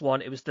enforced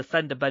one. It was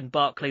defender Ben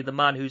Barkley, the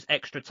man whose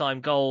extra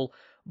time goal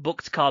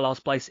booked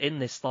Carlisle's place in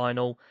this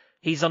final.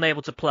 He's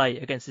unable to play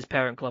against his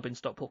parent club in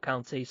Stockport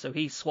County, so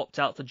he's swapped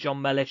out for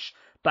John Mellish,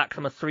 back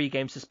from a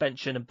 3-game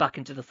suspension and back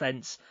into the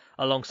fence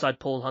alongside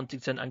Paul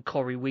Huntington and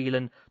Corey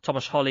Whelan.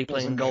 Thomas Holly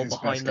playing in goal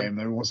behind them. Game,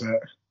 though, was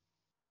it?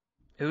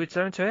 Who are we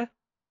turning to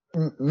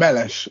here?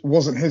 Mellish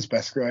wasn't his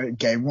best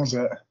game, was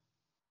it?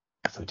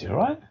 I thought he did all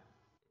right.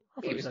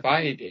 It was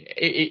fine.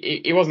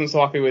 He wasn't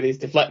so happy with his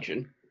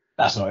deflection.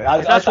 That's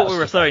not. That's what we're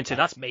referring to.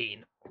 That's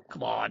mean.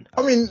 Come on.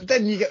 I mean,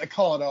 then you get the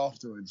card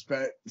afterwards,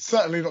 but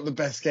certainly not the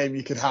best game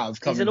you could have.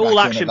 He's an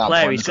all-action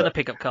player. He's going to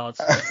pick up cards.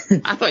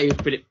 I thought he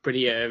was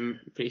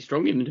pretty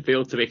strong in the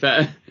field, to be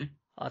fair.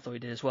 I thought he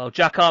did as well.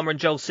 Jack Armour and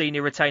Joel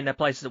Senior retain their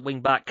places at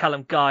wing-back.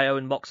 Callum Guy,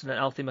 Owen Moxon and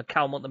Alfie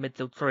McCalmont, the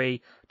midfield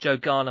 3. Joe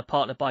Garner,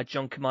 partnered by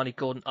John Kimani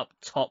Gordon, up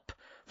top.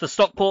 For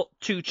Stockport,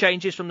 2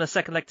 changes from the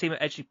second leg team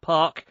at Edgeley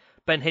Park.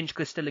 Ben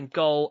Hinchcliffe still in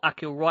goal.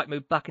 Akil Wright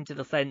moved back into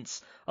the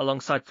fence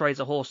alongside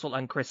Fraser Horsell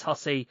and Chris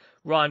Hussey.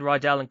 Ryan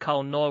Rydell and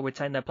Carl Noyle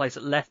retain their place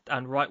at left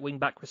and right wing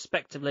back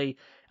respectively.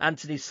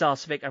 Anthony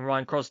Sarcevic and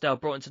Ryan Crosdale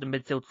brought into the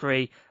midfield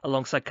 3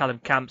 alongside Callum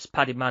Camps,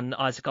 Paddy Mann and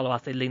Isaac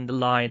Oluwathe leading the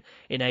line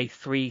in a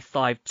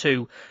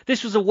 3-5-2.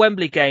 This was a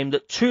Wembley game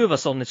that 2 of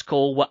us on this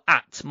call were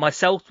at.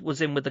 Myself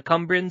was in with the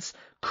Cumbrians.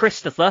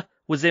 Christopher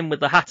was in with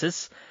the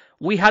Hatters.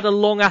 We had a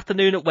long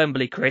afternoon at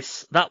Wembley,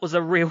 Chris. That was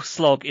a real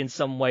slog in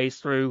some ways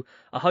through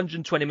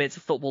 120 minutes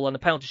of football and a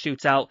penalty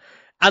shootout.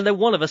 And then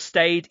one of us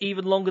stayed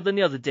even longer than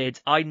the other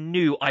did. I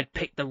knew I'd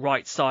picked the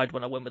right side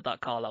when I went with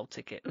that Carlisle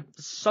ticket.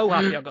 So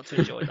happy I got to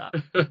enjoy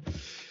that.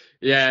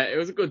 Yeah, it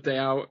was a good day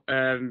out.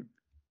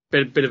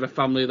 Bit of a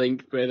family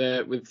link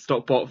with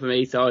Stockport for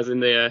me. So I was in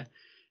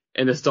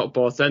the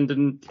Stockport end,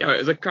 and it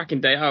was a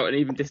cracking day out. And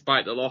even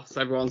despite the loss,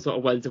 everyone sort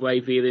of went away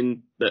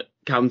feeling that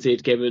County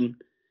had given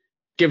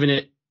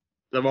it.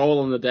 They're all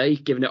on the day,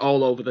 giving it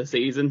all over the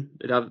season.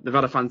 They've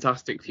had a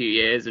fantastic few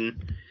years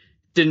and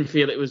didn't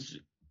feel it was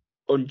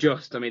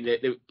unjust. I mean,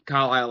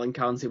 Carlisle and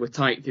County were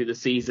tight through the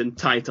season,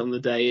 tight on the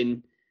day,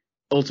 and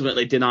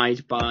ultimately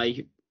denied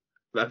by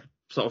a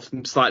sort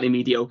of slightly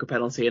mediocre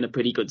penalty and a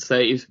pretty good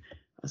save.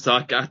 So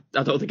I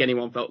don't think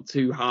anyone felt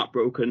too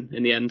heartbroken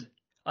in the end.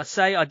 I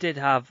say I did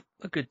have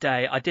a good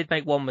day. I did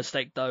make one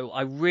mistake, though.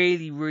 I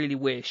really, really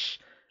wish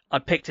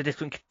I'd picked a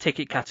different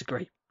ticket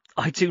category.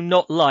 I do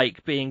not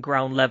like being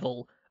ground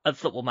level at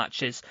football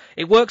matches.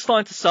 It works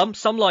fine to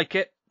some like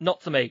it,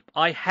 not for me.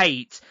 I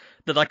hate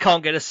that I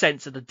can't get a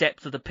sense of the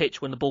depth of the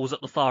pitch when the ball's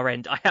at the far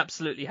end. I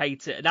absolutely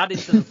hate it. And added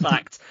to the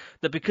fact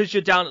that because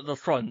you're down at the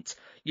front,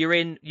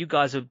 you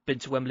guys have been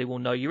to Wembley will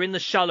know, you're in the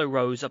shallow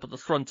rows up at the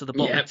front of the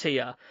bottom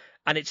tier.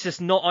 And it's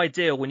just not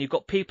ideal when you've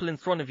got people in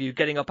front of you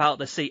getting up out of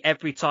the seat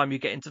every time you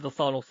get into the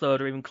final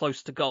third or even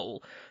close to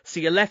goal. So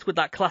you're left with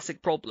that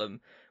classic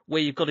problem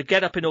where you've got to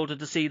get up in order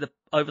to see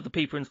over the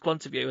people in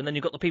front of you, and then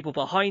you've got the people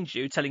behind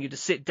you telling you to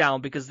sit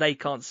down because they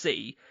can't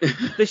see.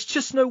 There's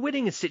just no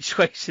winning in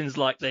situations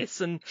like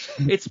this, and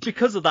it's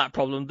because of that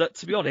problem that,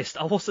 to be honest,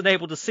 I wasn't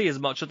able to see as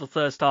much of the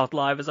first half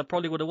live as I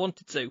probably would have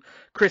wanted to.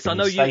 Chris, I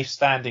know you... Safe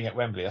standing at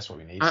Wembley, that's what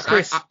we need.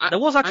 Chris, there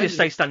was actually a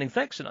safe standing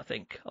section, I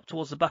think, up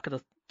towards the back of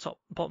the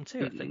bottom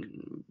tier, I think.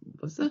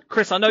 Was there?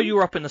 Chris, I know you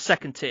were up in the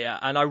second tier,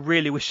 and I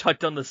really wish I'd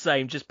done the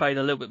same, just paid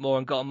a little bit more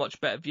and got a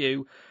much better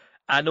view.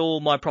 And all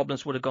my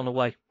problems would have gone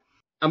away.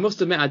 I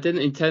must admit, I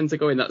didn't intend to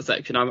go in that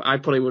section. I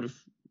probably would have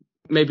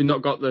maybe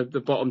not got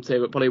the bottom tier,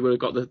 but probably would have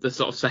got the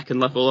sort of second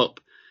level up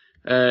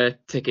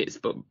tickets.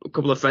 But a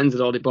couple of friends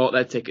had already bought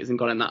their tickets and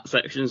gone in that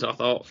section, so I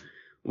thought,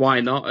 why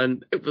not?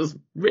 And it was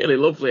really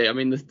lovely. I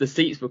mean, the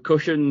seats were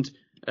cushioned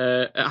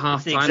at half time.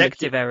 It's the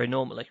executive area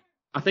normally.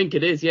 I think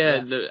it is,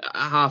 yeah. At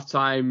half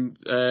time,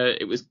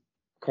 it was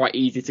quite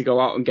easy to go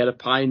out and get a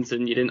pint,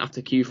 and you didn't have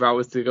to queue for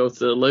hours to go to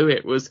the loo.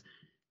 It was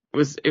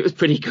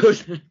pretty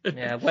good.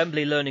 Yeah,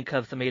 Wembley learning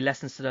curve for me.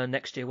 Lessons to learn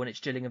next year when it's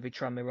Gillingham v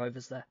Tranmere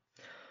Rovers there.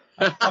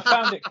 I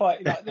found it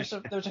quite. There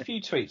was a few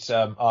tweets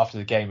after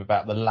the game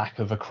about the lack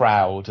of a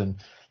crowd and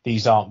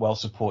these aren't well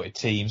supported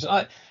teams.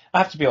 I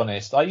have to be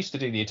honest. I used to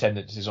do the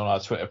attendances on our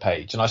Twitter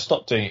page, and I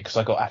stopped doing it because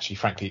I got actually,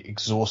 frankly,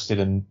 exhausted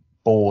and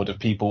bored of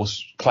people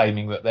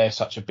claiming that they're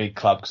such a big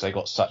club because they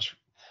got such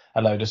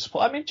a load of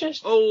support. I mean,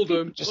 just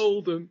Oldham.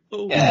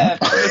 Yeah.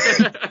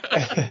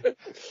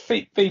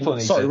 People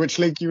need. Sorry, which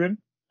league you in?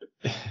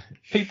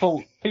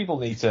 People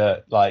need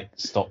to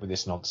stop with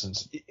this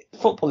nonsense.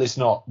 Football is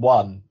not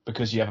won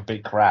because you have a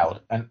big crowd,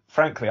 and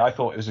frankly, I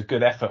thought it was a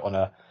good effort on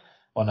a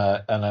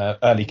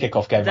early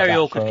kickoff game. Very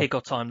awkward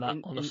kickoff time that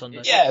on a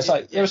Sunday. Yeah, it's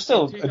like it was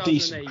still a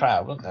decent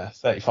crowd, wasn't there?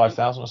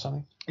 35,000 or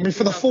something. I mean,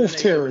 for the fourth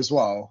tier as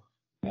well.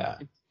 Yeah.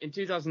 In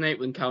 2008,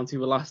 when County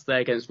were last there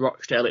against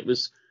Rochdale, it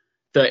was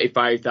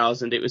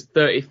 35,000. It was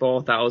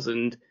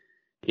 34,000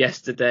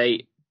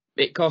 yesterday.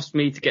 It cost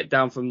me to get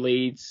down from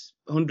Leeds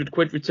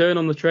 £100 return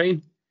on the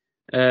train.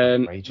 There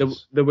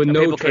were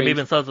no people trains. came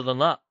even further than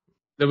that.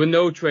 There were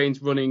no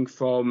trains running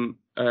from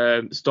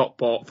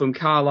Stockport. From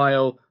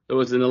Carlisle, there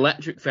was an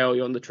electric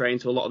failure on the train,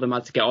 so a lot of them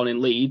had to get on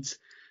in Leeds.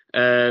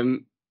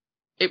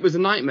 It was a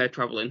nightmare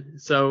travelling.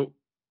 So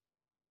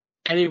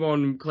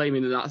anyone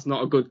claiming that that's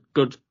not a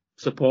good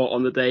support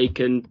on the day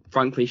can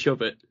frankly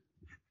shove it.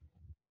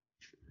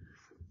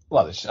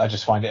 Well, I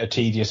just find it a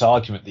tedious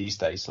argument these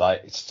days.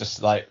 Like, it's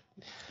just like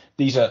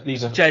these are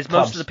James, clubs.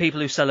 most of the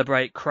people who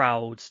celebrate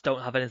crowds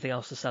don't have anything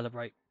else to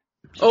celebrate.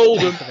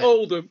 Oldham.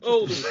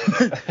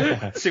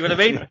 See what I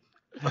mean?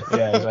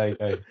 Yeah, there you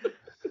go.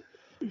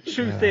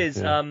 Truth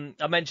is,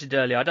 I mentioned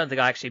earlier, I don't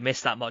think I actually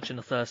missed that much in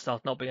the first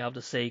half, not being able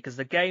to see, because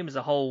the game as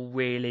a whole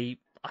really,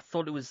 I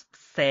thought it was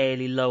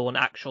fairly low on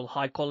actual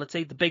high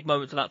quality. The big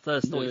moment for that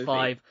first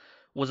 45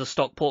 was a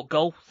Stockport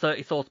goal,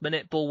 34th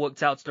minute, ball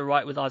worked out to the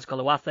right with Isaac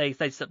Oluwafe,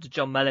 fades up to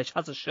John Mellish,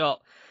 has a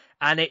shot,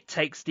 and it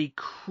takes the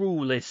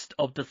cruelest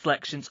of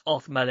deflections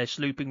off Mellish,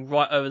 looping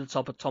right over the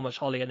top of Thomas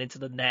Holly and into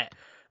the net.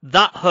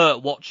 That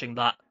hurt watching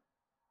that.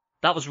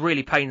 That was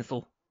really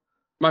painful.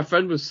 My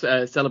friend was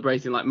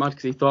celebrating like mad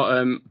because he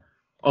thought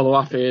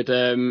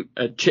Oluwafe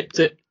had chipped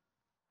it.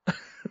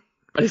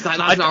 And it's like,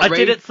 that's I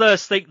did at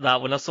first think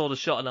that when I saw the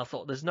shot, and I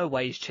thought, there's no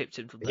way he's chipped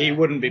him from there. He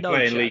wouldn't be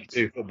playing League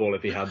 2 football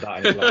if he had that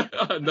in his life.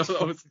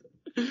 No,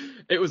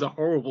 it was a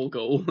horrible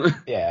goal.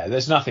 Yeah,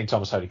 there's nothing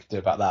Thomas Holly could do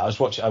about that.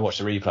 I watched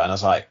the replay and I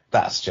was like,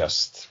 that's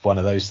just one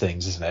of those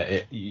things, isn't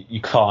it?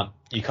 You can't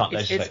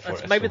legislate for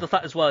it. Maybe the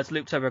fact as well, it's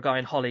looped over a guy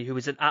in Holly who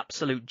is an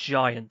absolute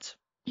giant.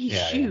 He's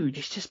huge.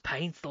 It's just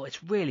painful.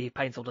 It's really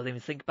painful to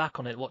even think back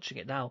on it, watching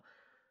it now.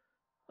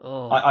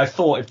 Oh. I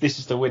thought if this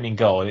is the winning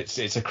goal,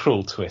 it's a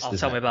cruel twist.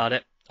 Tell me about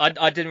it.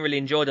 I didn't really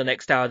enjoy the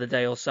next hour of the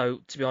day or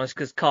so, to be honest,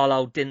 because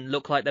Carlisle didn't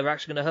look like they were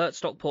actually going to hurt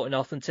Stockport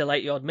enough until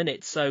 80-odd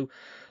minutes. So,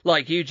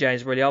 like you,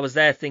 James, really, I was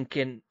there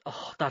thinking,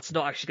 that's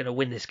not actually going to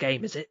win this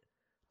game, is it?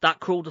 That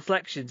cruel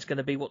deflection is going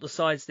to be what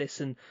decides this.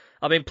 And,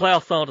 I mean,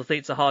 playoff final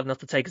defeats are hard enough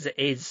to take as it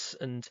is.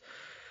 And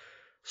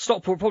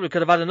Stockport probably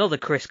could have had another,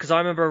 Chris, because I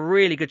remember a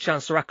really good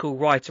chance to Rackle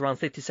right around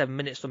 57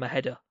 minutes from a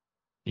header.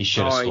 He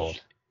should have scored.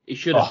 He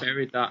should have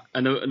buried that.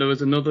 And there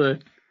was another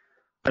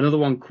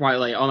one quite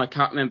late on. I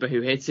can't remember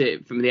who hit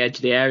it from the edge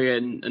of the area,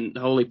 and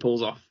Holy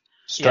pulls off.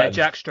 Stratton. Yeah,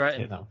 Jack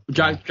Stratton.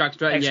 Jack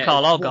Stratton,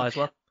 Ex-Carlisle guy as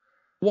well.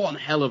 One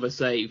hell of a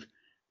save.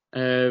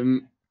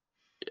 And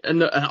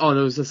there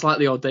was a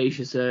slightly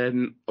audacious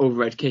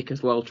overhead kick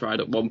as well tried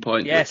at one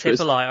point. Yes,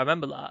 Hippolyte, I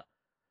remember that.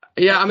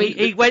 Yeah, I mean...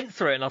 He went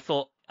through it, and I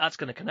thought, that's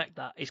going to connect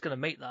that. He's going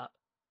to meet that.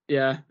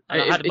 Yeah.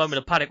 And I had a moment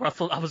of panic where I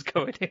thought that was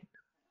going in.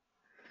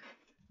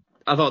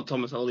 I thought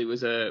Thomas Holly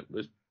was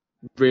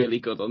really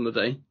good on the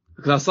day.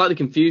 Because I was slightly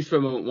confused for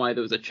a moment why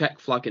there was a Czech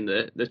flag in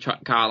the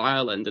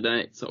Carlisle end, and then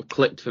it sort of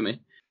clicked for me.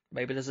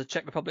 Maybe there's a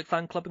Czech Republic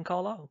fan club in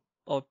Carlisle?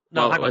 Or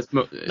no, hang on. Let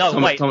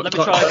me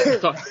try.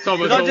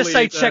 Did I just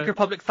say Czech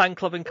Republic fan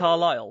club in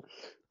Carlisle?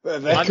 I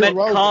meant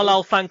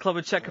Carlisle fan club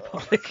in Czech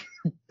Republic.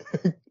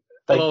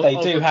 They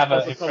do have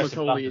an impressive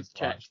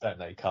bunch, don't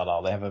they,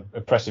 Carlisle? They have an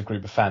impressive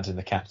group of fans in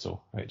the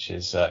capital, which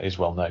is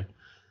well known.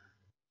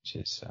 Which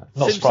is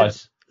not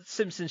surprising.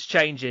 Simpsons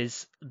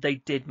changes, they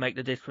did make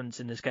the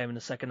difference in this game in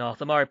the second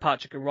half. Amari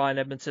Patrick and Ryan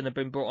Edmondson have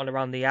been brought on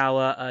around the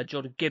hour.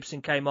 Jordan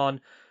Gibson came on.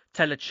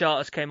 Taylor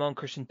Charters came on.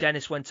 Christian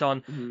Dennis went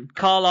on. Mm-hmm.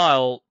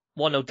 Carlisle,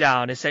 1-0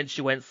 down,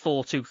 essentially went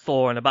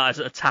 4-2-4 and about as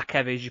attack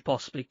heavy as you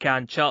possibly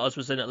can. Charters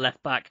was in at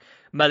left back.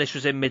 Mellish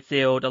was in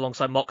midfield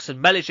alongside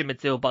Moxon. Mellish in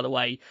midfield, by the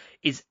way,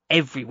 is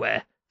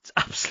everywhere. It's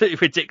absolutely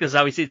ridiculous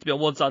how he seems to be on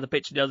one side of the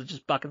pitch and the other,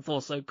 just back and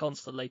forth so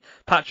constantly.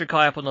 Patrick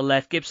high up on the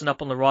left, Gibson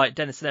up on the right,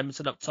 Dennis and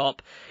Edmondson up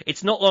top.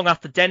 It's not long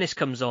after Dennis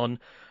comes on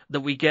that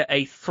we get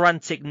a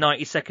frantic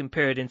 90-second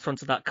period in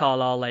front of that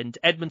Carlisle end.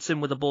 Edmondson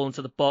with the ball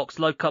into the box,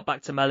 low cut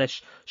back to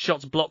Mellish,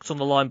 shots blocked on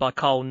the line by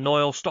Carl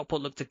Noyle.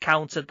 Stockport look to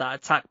counter, that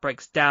attack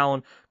breaks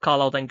down.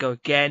 Carlisle then go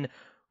again.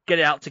 Get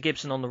it out to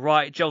Gibson on the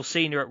right. Joel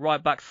Senior at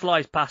right back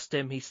flies past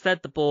him. He's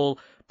fed the ball,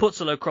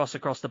 puts a low cross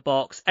across the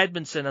box.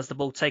 Edmondson has the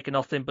ball taken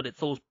off him, but it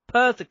falls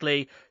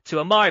perfectly to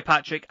Amari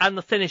Patrick, and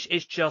the finish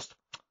is just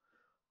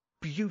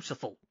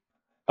beautiful.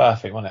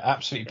 Perfect, wasn't it?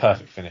 Absolutely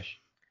perfect finish.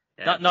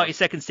 That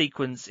 90-second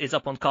sequence is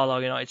up on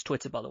Carlisle United's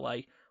Twitter, by the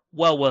way.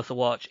 Well worth a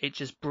watch. It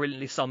just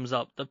brilliantly sums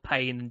up the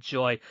pain and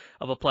joy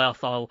of a playoff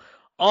final.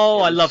 Oh,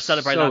 I love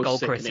celebrating that goal,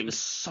 Chris. It was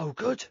so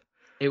good.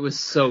 It was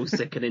so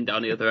sickening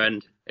down the other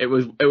end. It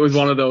was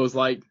one of those,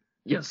 like,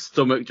 your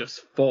stomach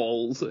just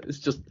falls. It's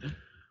just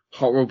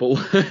horrible.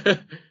 I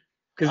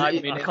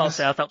can't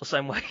say I felt the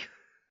same way.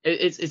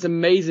 It's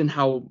amazing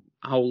how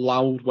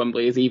loud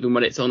Wembley is, even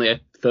when it's only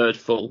a third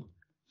full.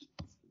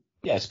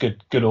 Yeah, it's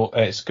good.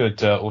 It's good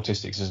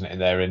autistics, isn't it? In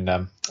there, in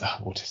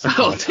autistic.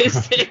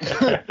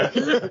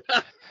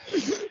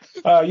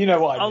 You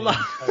know what I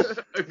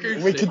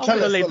mean. We can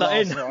tell it's the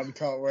last one,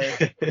 can't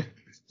we?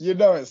 You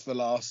know it's the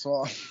last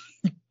one.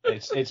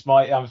 It's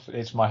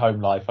my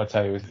home life, I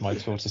tell you, with my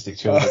two autistic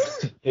children.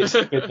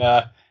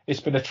 It's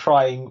been a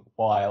trying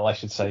while, I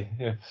should say.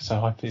 Yeah,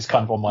 so it's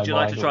kind of on my mind. Would you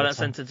like to try that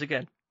sentence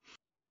again?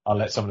 I'll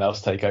let someone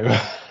else take over.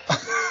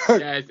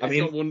 Yeah,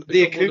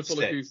 the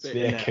acoustics.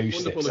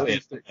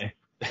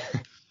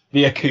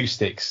 The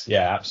acoustics,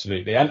 yeah,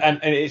 absolutely. And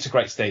it's a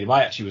great stadium.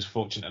 I actually was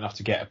fortunate enough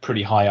to get a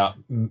pretty high up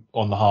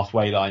on the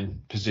halfway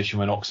line position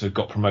when Oxford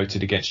got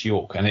promoted against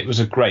York, and it was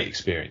a great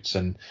experience.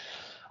 And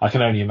I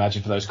can only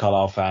imagine for those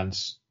Carlisle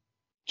fans,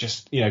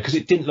 just, because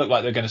it didn't look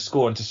like they were going to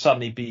score, and to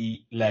suddenly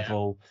be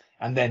level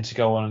and then to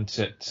go on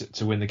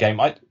to win the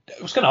game. I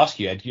was going to ask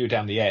you, Ed, you were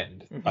down the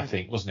end, I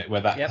think, wasn't it?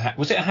 Where that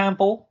was it a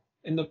handball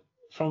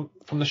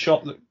from the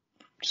shot that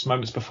just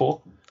moments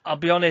before? I'll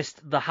be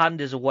honest, the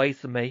hand is away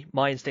from me.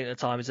 My instinct at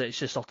the time is that it's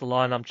just off the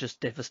line. I'm just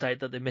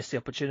devastated that they missed the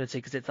opportunity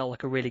because it felt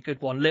like a really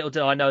good one. Little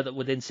did I know that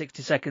within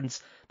 60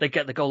 seconds they'd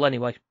get the goal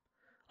anyway.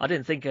 I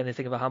didn't think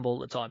anything of a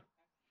handball at the time.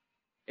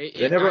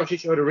 They never actually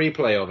showed a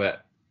replay of it.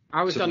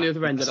 I was on the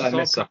other end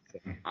and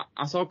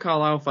I saw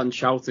Carlisle fans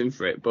shouting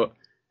for it, but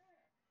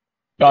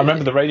I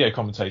remember the radio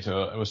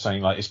commentator was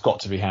saying like it's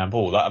got to be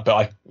handball.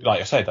 But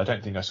like I said, I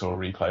don't think I saw a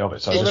replay of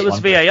it. So well, there was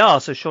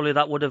VAR, so surely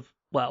that would have.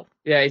 Well,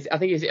 yeah, I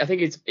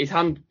think his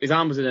arm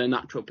was in a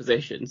natural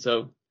position.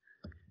 So,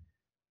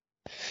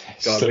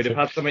 God, we'd have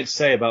had something to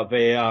say about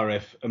VAR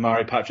if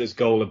Amari Patrick's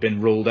goal had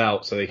been ruled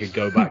out, so they could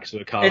go back to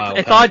a Carlisle.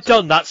 If I'd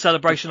done that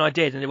celebration I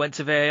did and it went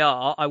to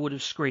VAR, I would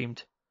have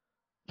screamed.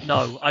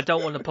 No, I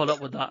don't want to put up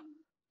with that.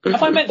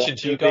 Have I mentioned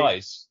to you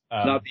guys?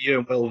 That'd be you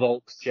and Will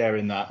Volks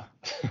sharing that.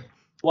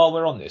 While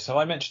we're on this, have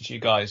I mentioned to you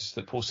guys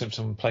that Paul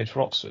Simpson played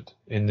for Oxford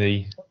in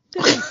the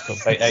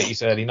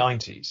 80s, early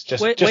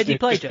 90s? Where did he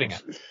play,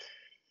 James?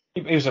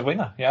 He was a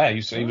winner. Yeah,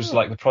 he was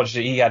like the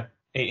prodigy.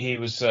 He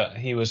was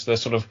the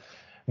sort of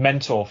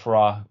mentor for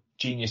our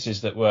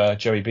geniuses that were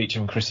Joey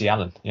Beecham and Chrissy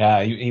Allen.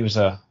 Yeah, he was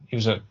a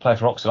player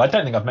for Oxford. I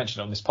don't think I've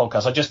mentioned it on this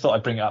podcast. I just thought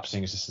I'd bring it up,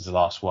 seeing as this is the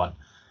last one.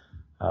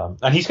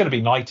 And he's going to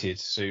be knighted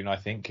soon, I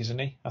think, isn't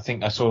he? I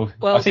think I saw.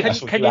 Well,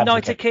 can you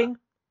knight a king?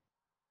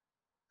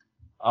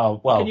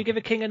 Oh well. Can you give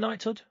a king a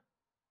knighthood?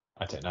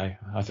 I don't know.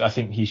 I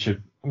think he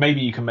should.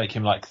 Maybe you can make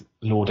him like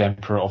Lord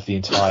Emperor of the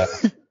entire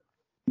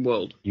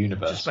world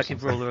universe. Just make him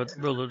ruler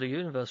of the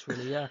universe,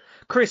 really. Yeah.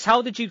 Chris,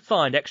 how did you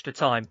find extra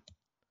time?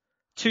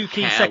 2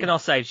 key second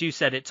half saves. You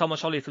said it.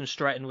 Thomas Holly from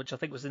Stretton, which I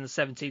think was in the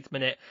 17th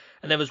minute,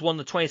 and there was one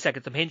the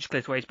 22nd from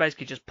Hinchcliffe where he's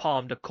basically just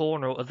palmed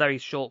a very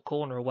short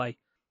corner away.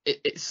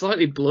 It's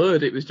slightly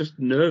blurred. It was just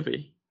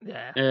nervy.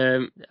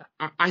 Yeah.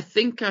 I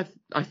think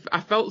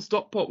I felt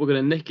Stockport were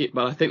going to nick it,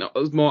 but I think that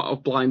was more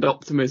of blind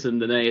optimism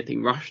than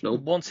anything rational.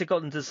 Once it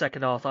got into the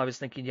second half, I was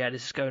thinking, yeah,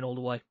 this is going all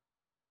the way.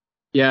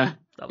 Yeah.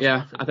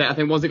 I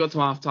think once it got to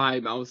half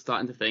time, I was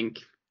starting to think.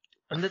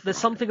 And there's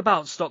something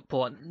about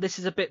Stockport. This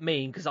is a bit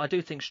mean because I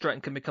do think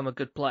Stretton can become a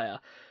good player,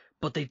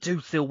 but they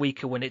do feel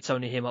weaker when it's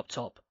only him up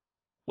top.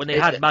 When they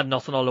had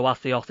Madnoth and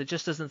Oluwathi off, it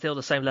just doesn't feel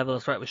the same level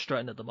of threat with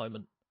Stretton at the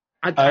moment.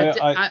 I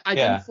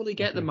didn't fully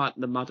get the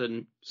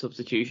Madden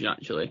substitution,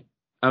 actually.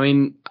 I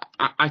mean,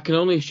 I can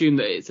only assume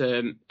that it's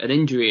an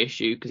injury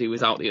issue because he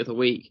was out the other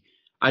week.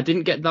 I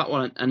didn't get that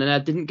one, and then I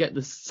didn't get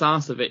the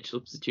Sarcevic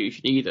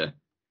substitution either.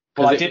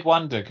 Well, I did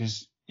wonder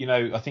because,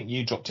 I think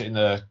you dropped it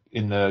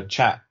in the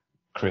chat,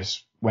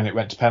 Chris, when it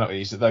went to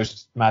penalties, that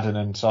those Madden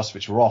and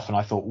Sarcevic were off, and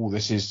I thought,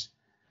 this is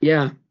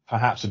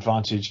perhaps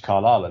advantage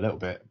Carlisle a little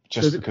bit,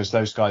 just because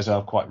those guys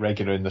are quite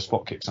regular in the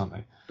spot kicks, aren't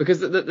they? Because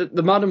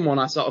the Madden one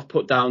I sort of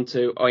put down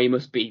to, he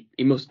must be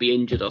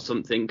injured or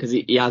something, because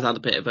he has had a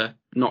bit of a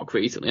knock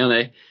recently,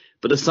 hasn't he?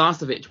 But the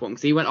Sarcevic one,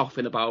 because he went off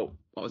in about,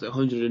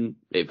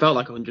 it felt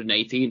like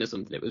 118 or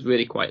something. It was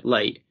really quite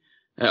late.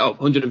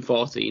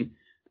 114.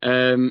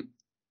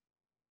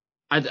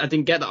 I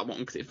didn't get that one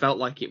because it felt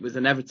like it was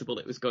inevitable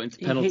it was going to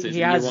penalties.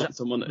 He has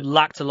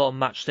lacked a lot of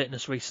match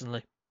fitness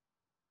recently.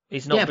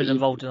 He's not been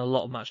involved in a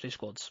lot of matchday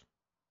squads.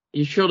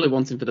 You surely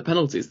want him for the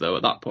penalties, though,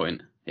 at that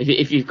point.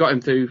 If you've got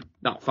him through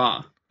that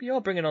far. But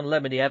you're bringing on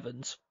Lemony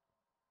Evans.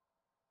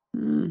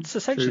 It's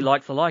essentially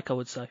like for like, I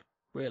would say,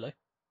 really.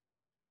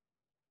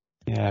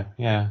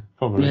 Yeah,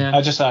 probably. Yeah.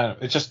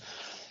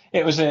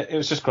 It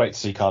was just great to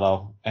see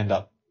Carlisle end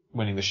up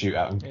winning the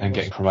shootout and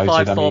getting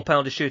promoted. 5-4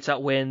 penalty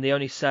shootout win. The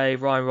only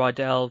save, Ryan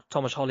Rydell,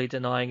 Thomas Holly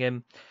denying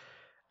him.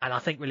 And I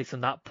think really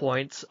from that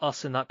point,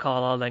 us in that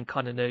Carlisle then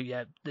kind of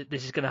knew,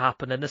 this is going to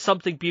happen. And there's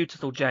something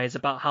beautiful, James,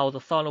 about how the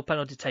final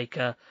penalty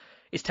taker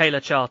is Taylor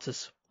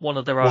Charters, one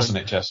of their own. Wasn't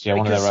it just? Yeah,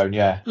 one of their own,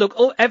 yeah. Look,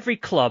 every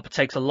club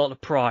takes a lot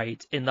of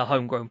pride in their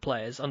homegrown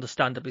players,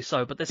 understandably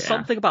so. But there's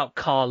something about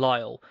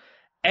Carlisle.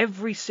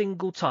 Every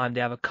single time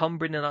they have a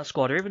Cumbrian in that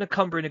squad, or even a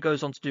Cumbrian who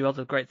goes on to do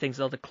other great things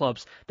at other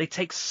clubs, they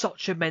take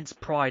such immense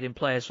pride in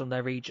players from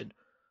their region.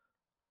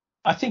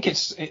 I think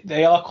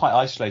they are quite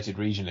isolated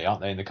regionally, aren't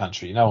they, in the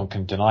country? No one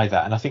can deny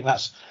that. And I think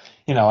that's,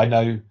 I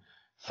know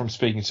from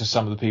speaking to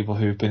some of the people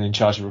who've been in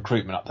charge of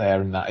recruitment up there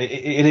and that,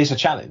 it is a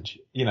challenge.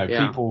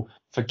 People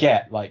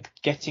forget, like,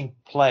 getting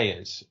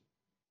players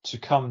to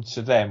come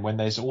to them when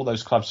there's all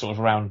those clubs sort of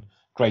around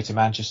Greater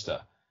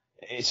Manchester.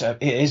 It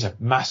is a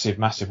massive,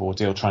 massive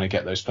ordeal trying to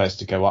get those players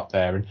to go up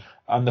there.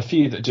 And the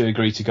few that do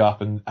agree to go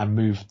up and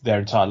move their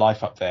entire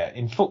life up there,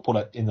 in football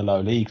in the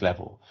lower league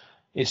level,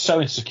 it's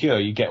so insecure.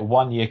 You get a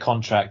 1-year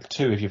contract,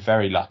 2 if you're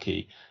very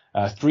lucky.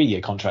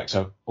 3-year contracts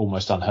are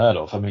almost unheard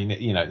of. I mean,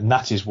 and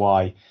that is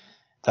why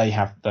they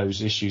have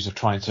those issues of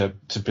trying to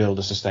build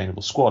a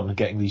sustainable squad and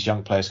getting these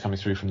young players coming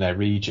through from their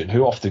region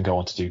who often go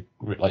on to do,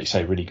 like you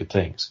say, really good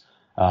things,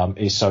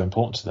 is so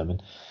important to them.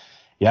 And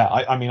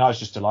I was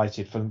just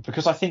delighted for them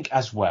because I think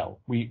as well,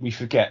 we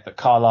forget that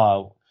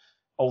Carlisle,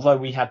 although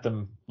we had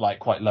them like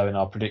quite low in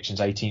our predictions,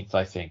 18th,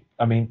 I think.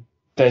 I mean,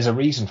 there's a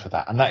reason for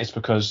that, and that is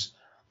because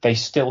they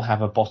still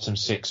have a bottom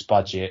six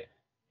budget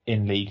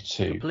in League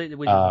Two. Completely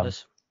with you on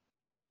this.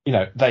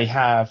 They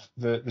have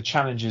the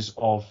challenges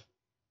of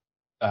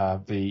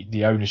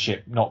the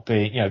ownership not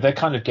being, they're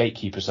kind of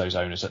gatekeepers, those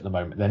owners at the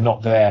moment. They're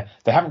not there.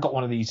 They haven't got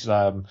one of these,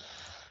 I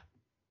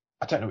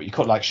don't know what you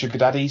call it, like sugar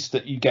daddies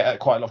that you get at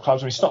quite a lot of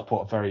clubs. I mean,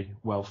 Stockport are very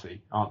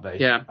wealthy, aren't they?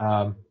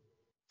 Yeah.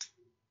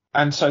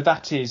 And so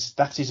that is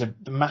a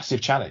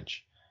massive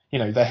challenge.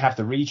 They have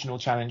the regional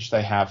challenge.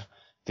 They have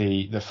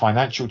the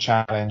financial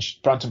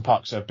challenge. Brunton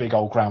Park's a big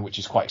old ground, which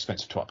is quite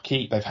expensive to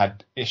upkeep. They've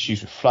had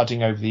issues with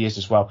flooding over the years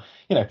as well.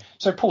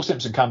 So Paul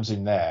Simpson comes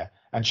in there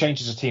and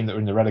changes a team that were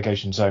in the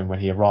relegation zone when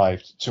he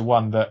arrived to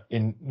one that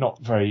in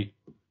not very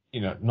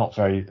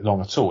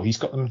long at all. He's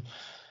got them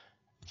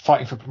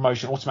fighting for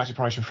promotion, automatic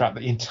promotion throughout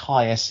the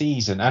entire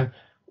season. And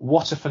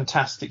what a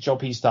fantastic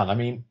job he's done. I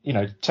mean,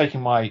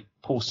 taking my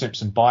Paul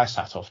Simpson bias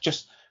hat off,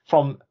 just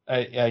from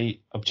a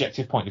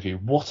objective point of view,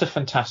 what a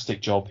fantastic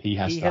job he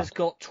has done. He has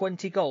got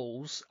 20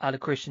 goals out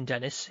of Christian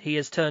Dennis. He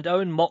has turned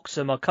Owen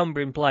Moxham, a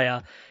Cumbrian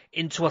player,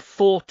 into a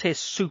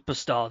Fortis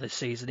superstar this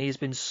season. He has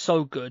been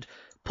so good.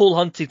 Paul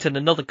Huntington,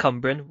 another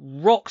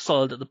Cumbrian, rock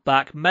solid at the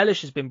back.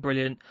 Mellish has been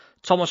brilliant.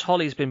 Thomas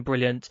Holly's been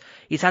brilliant.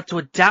 He's had to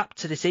adapt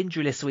to this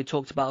injury list that we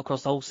talked about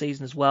across the whole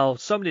season as well.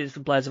 So many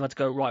different players have had to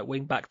go right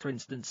wing back, for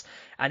instance,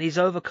 and he's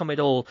overcome it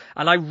all.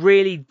 And I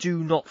really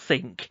do not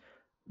think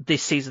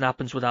this season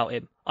happens without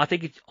him.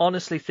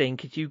 Honestly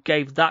think if you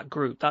gave that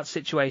group, that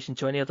situation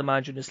to any other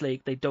manager in this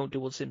league, they don't do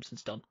what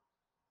Simpson's done.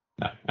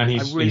 No, and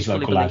he's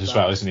local lad as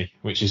well, isn't he?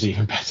 Which is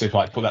even better.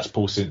 That's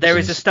Paul Simpson. There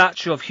is a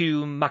statue of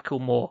Hugh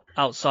Macklemore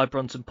outside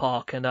Brunton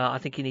Park, and I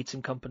think he needs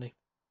some company.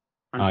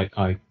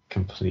 I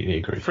completely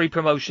agree. 3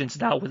 promotions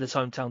now with his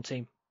hometown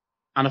team.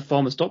 And a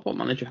former Stockport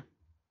manager.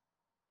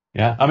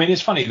 Yeah, I mean,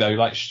 it's funny though,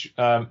 like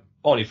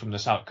Ollie from the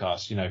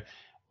Southcast,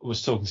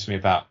 was talking to me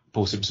about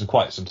Paul Simpson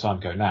quite some time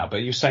ago now,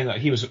 but he was saying that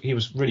he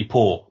was really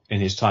poor in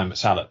his time at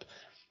Salop.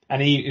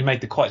 And he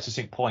made the quite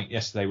succinct point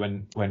yesterday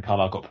when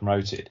Carlisle got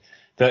promoted,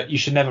 that you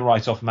should never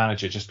write off a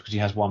manager just because he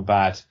has one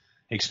bad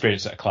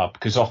experience at a club,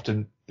 because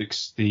often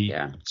the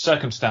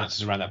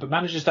circumstances around that. But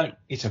managers don't.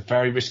 It's a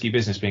very risky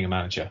business being a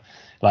manager.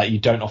 Like, you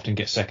don't often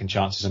get second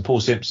chances. And Paul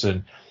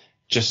Simpson,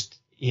 just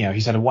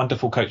he's had a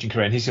wonderful coaching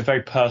career, and he's a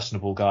very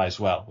personable guy as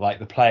well. Like,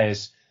 the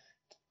players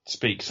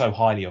speak so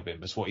highly of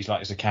him as what he's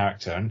like as a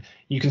character, and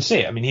you can see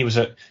it. I mean, he was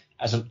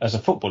as a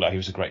footballer, he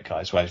was a great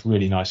guy as well. He's a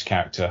really nice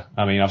character.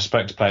 I mean, I've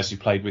spoken to players who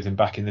played with him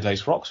back in the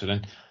days for Oxford,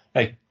 and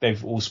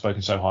they've all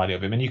spoken so highly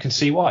of him, and you can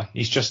see why.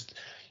 He's just,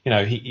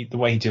 the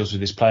way he deals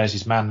with his players,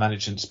 his man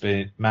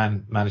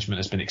management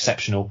has been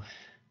exceptional.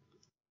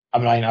 I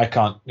mean, I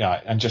can't,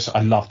 and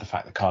I love the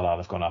fact that Carlisle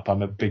have gone up.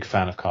 I'm a big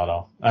fan of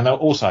Carlisle, and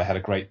also I had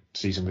a great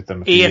season with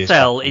them.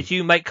 EFL, if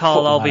you make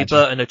Carlisle v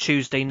Burton a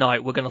Tuesday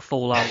night, we're going to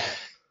fall out.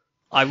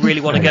 I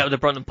really want to get to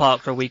Brunton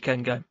Park for a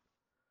weekend game.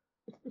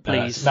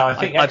 Please. No, I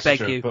think I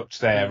Exeter beg you. booked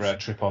their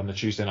trip on the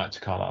Tuesday night to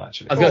Carlisle,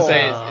 actually. I was going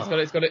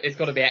to say, it's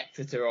got to be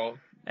Exeter or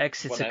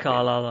Exeter, whatever.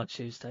 Carlisle on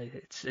Tuesday.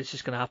 It's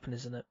just going to happen,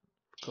 isn't it?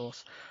 Of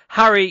course.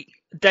 Harry,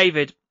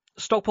 David,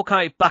 Stockport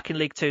County back in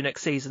League 2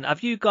 next season.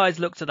 Have you guys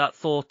looked at that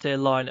four-tier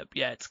lineup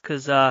yet?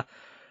 Because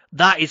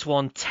that is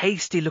one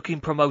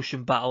tasty-looking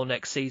promotion battle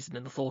next season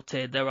in the fourth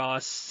tier. There are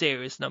a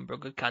serious number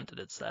of good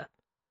candidates there.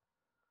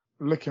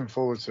 Looking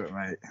forward to it,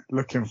 mate.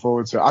 Looking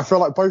forward to it. I feel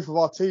like both of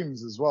our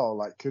teams as well,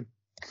 like, could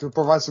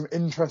provide some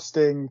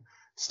interesting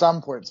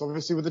standpoints.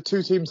 Obviously, with the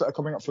 2 teams that are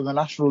coming up from the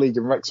National League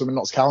in Wrexham and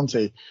Notts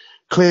County,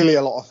 clearly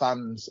a lot of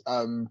fans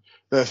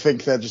that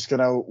think they're just going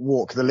to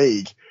walk the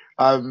league.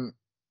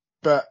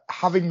 But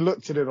having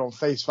looked at it on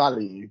face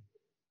value,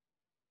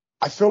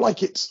 I feel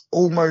like it's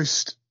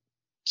almost,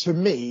 to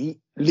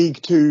me,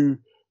 League 2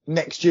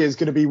 next year is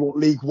going to be what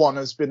League 1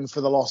 has been for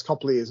the last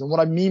couple of years. And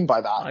what I mean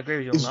by that I agree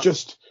with you on is that.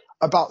 Just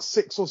about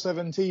 6 or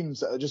 7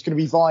 teams that are just going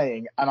to be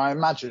vying, and I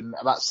imagine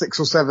about 6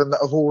 or 7 that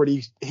have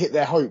already hit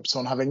their hopes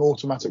on having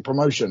automatic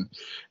promotion.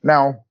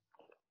 Now,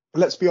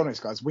 let's be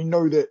honest, guys. We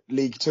know that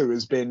League 2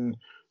 has been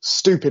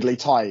stupidly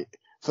tight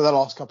for the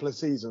last couple of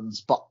seasons,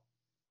 but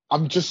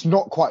I'm just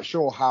not quite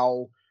sure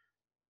how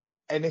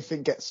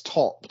anything gets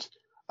topped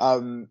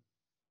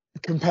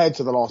compared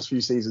to the last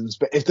few seasons.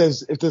 But if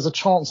there's a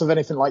chance of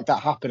anything like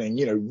that happening,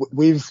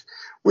 with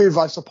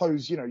I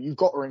suppose, you've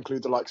got to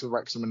include the likes of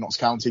Wrexham and Notts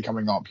County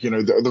coming up.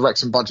 The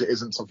Wrexham budget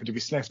isn't something to be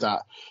sniffed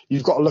at.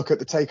 You've got to look at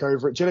the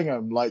takeover at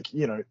Gillingham. Like,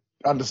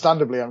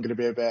 understandably, I'm going to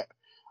be a bit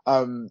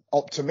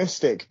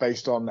optimistic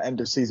based on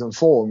end of season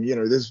form.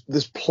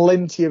 There's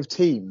plenty of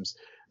teams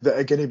that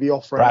are going to be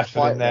offering Bradford a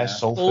fight in there,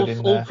 Salford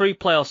in all there. 3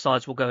 playoff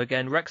sides will go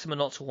again. Wrexham and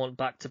Notts will want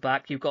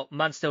back-to-back. You've got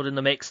Mansfield in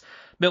the mix.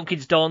 Milton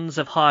Keynes Dons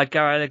have hired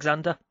Graham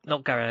Alexander,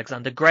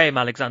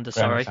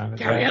 sorry.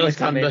 Gary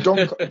Alexander.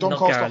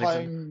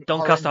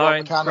 Doncaster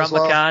hiring Grant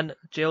McCann.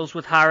 Gills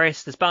with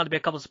Harris. There's bound to be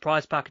a couple of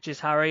surprise packages,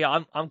 Harry.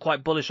 I'm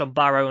quite bullish on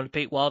Barrow and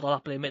Pete Wild. I'll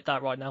happily admit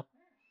that right now.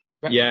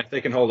 Yeah, if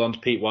they can hold on to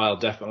Pete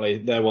Wild, definitely.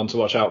 They're one to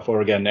watch out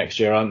for again next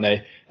year, aren't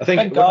they? I think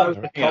Ben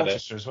Gardner at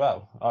Colchester as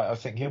well. I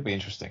think he'll be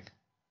interesting.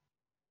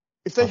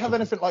 if they have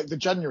anything like the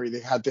January they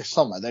had this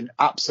summer, then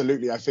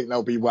absolutely I think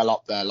they'll be well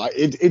up there. Like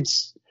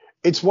it's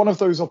one of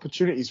those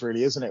opportunities,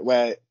 really, isn't it,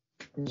 where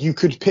you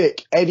could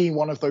pick any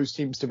one of those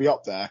teams to be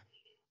up there,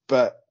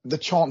 but the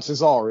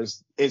chances are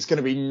is it's going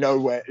to be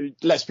nowhere.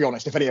 Let's be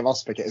honest, if any of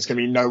us pick it, it's going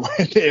to be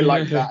nowhere near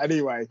like that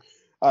anyway.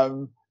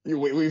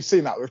 We've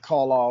seen that with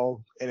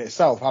Carlisle in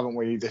itself, haven't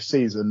we, this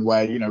season,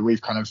 where, you know,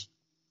 we've kind of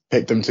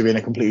picked them to be in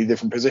a completely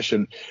different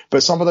position.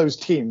 But some of those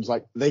teams,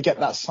 like, they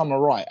get that summer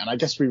right. And I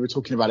guess we were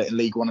talking about it in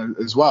League One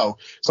as well.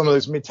 Some of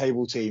those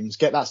mid-table teams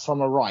get that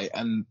summer right,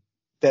 and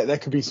there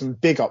could be some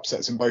big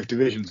upsets in both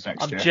divisions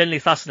next year. I'm genuinely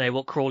fascinated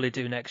what Crawley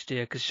do next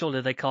year, because surely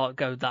they can't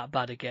go that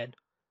bad again.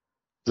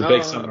 It's a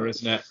big summer,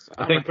 isn't it?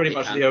 I think pretty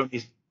much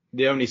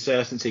the only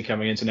certainty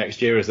coming into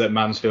next year is that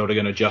Mansfield are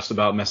going to just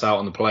about miss out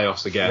on the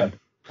playoffs again.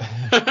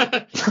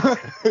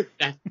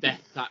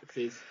 death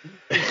taxes.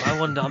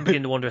 I'm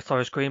beginning to wonder if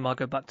Forest Green might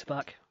go back to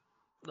back.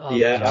 Oh,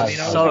 yeah, I mean,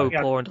 so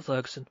poor under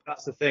Ferguson.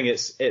 That's the thing.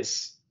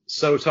 It's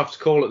so tough to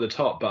call at the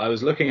top, but I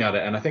was looking at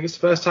it, and I think it's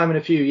the first time in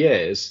a few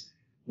years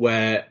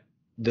where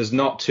there's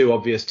not two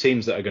obvious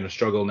teams that are going to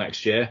struggle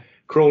next year.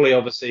 Crawley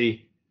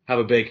obviously have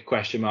a big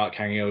question mark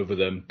hanging over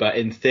them, but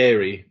in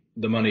theory,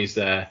 the money's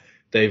there.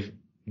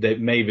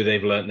 Maybe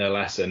they've learnt their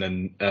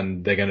lesson,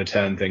 and they're going to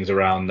turn things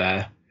around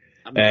there.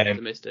 I'm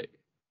optimistic.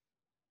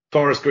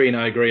 Forest Green,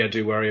 I agree, I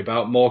do worry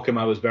about. Morecambe,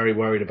 I was very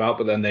worried about,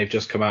 but then they've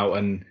just come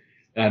out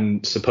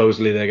and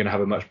supposedly they're going to have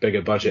a much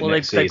bigger budget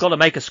next season. They've got to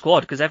make a squad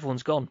because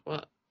everyone's gone.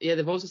 Well, yeah,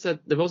 they've also said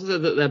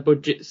that their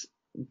budget's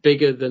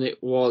bigger than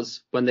it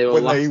was when they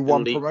were they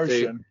won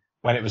promotion.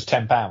 When it was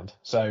 £10.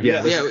 So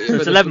yeah,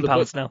 it's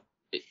 £11 now.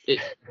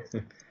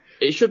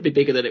 It should be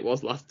bigger than it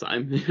was last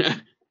time.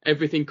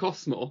 Everything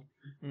costs more.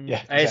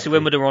 Yeah, AFC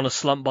Wimbledon are on a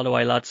slump, by the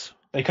way, lads.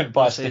 They couldn't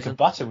buy a stick of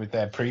butter with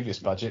their previous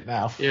budget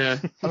now. Yeah.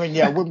 I mean,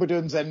 yeah,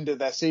 Wimbledon's end of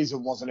their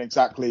season wasn't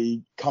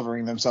exactly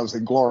covering themselves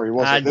in glory,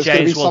 was it? And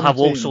James will have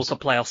all sorts of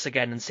playoffs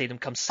again and see them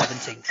come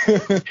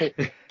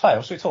 17th.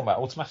 Playoffs? We're talking about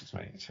automatics,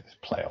 mate. It's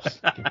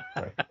playoffs.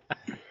 They're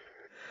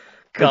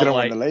going to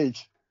win the league.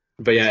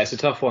 But yeah, it's a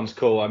tough one to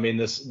call. I mean,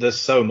 there's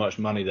so much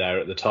money there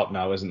at the top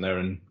now, isn't there?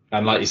 And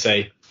like you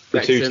say, the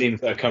Wrexham. Two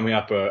teams that are coming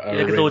up are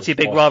Looking forward to a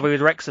big rivalry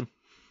with Wrexham.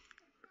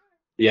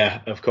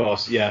 Yeah, of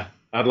course. Yeah,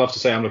 I'd love to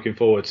say I'm looking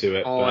forward to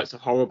it. Oh, it's a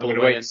horrible. I'm going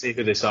to wait and see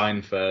who they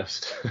sign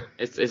first.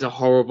 It's a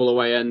horrible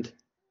away end.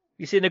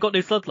 You see, they've got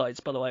new floodlights,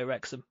 by the way,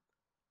 Wrexham.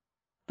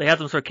 They had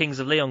them for a Kings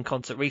of Leon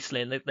concert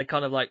recently, and they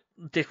kind of like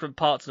different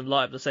parts of them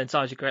light up at the same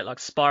time. So you create like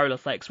spiral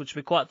effects, which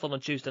would be quite fun on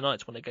Tuesday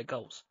nights when they get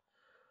goals.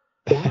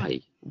 Why?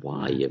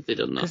 Why have they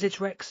done that? Because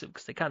it's Wrexham.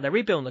 Because they can. They're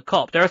rebuilding the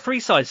Cop. They're a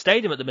three-side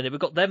stadium at the minute. We've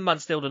got them,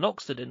 Mansfield, and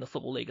Oxford in the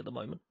Football League at the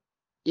moment.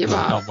 Yeah,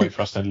 I can't wait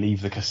for us to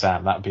leave the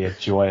Kassam. That'd be a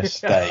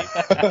joyous day.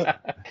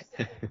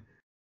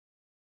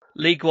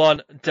 League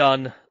One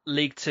done.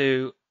 League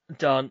Two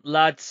done.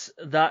 Lads,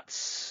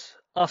 that's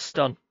us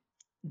done.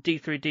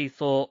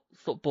 D3D4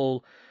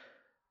 Football.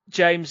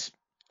 James,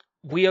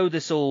 we owe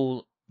this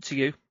all to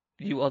you.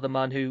 You are the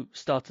man who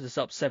started this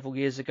up several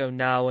years ago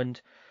now,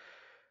 and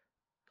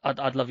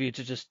I'd love you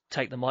to just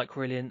take the mic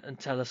really and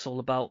tell us all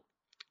about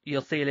your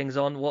feelings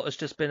on what has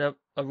just been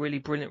a really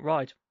brilliant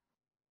ride.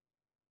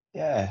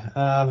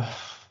 Yeah,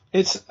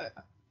 it's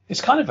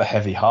kind of a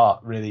heavy heart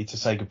really to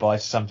say goodbye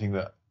to something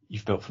that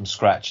you've built from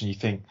scratch and you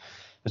think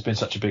has been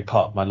such a big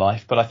part of my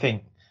life. But I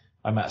think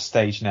I'm at a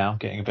stage now,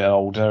 getting a bit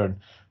older, and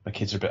my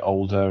kids are a bit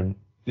older, and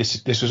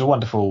this was a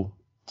wonderful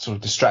sort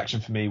of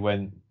distraction for me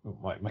when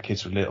my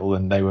kids were little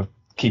and they were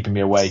keeping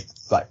me awake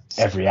like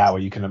every hour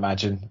you can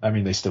imagine. I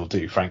mean, they still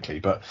do, frankly,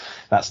 but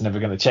that's never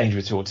going to change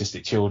with two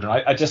autistic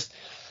children.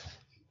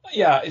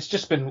 It's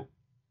just been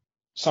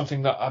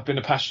something that I've had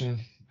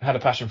a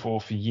passion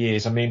for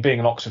years. I mean, being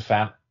an Oxford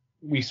fan,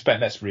 we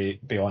spent, let's be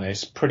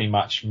honest, pretty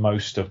much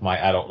most of my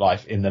adult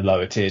life in the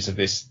lower tiers of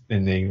this,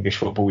 in the English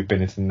football. We've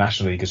been into the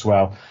National League as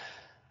well.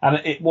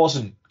 And it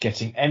wasn't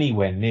getting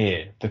anywhere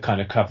near the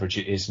kind of coverage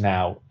it is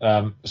now,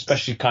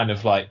 especially kind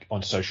of like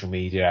on social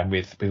media and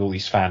with all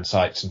these fan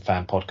sites and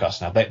fan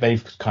podcasts now.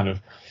 They've kind of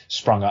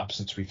sprung up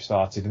since we've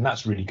started, and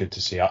that's really good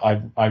to see.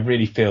 I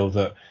really feel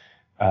that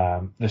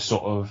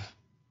the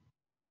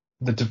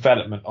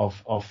development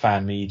of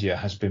fan media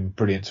has been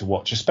brilliant to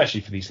watch,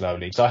 especially for these lower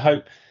leagues. I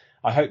hope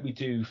we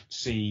do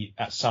see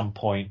at some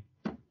point,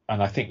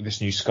 and I think with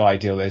this new Sky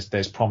deal,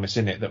 there's promise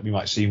in it that we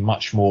might see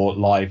much more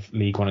live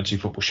League 1 and 2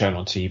 football shown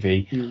on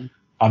TV. Mm.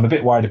 I'm a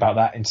bit worried about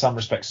that in some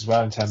respects as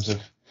well, in terms of,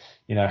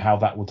 you know, how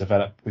that will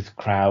develop with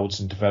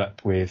crowds and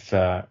develop with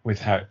how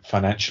it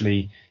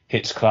financially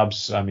hits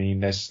clubs. I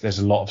mean, there's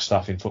a lot of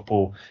stuff in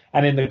football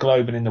and in the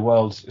globe and in the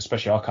world,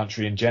 especially our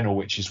country in general,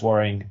 which is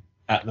worrying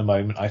at the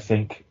moment, I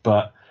think.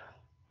 But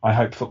I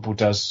hope football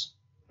does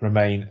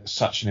remain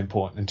such an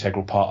important,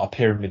 integral part. Our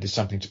pyramid is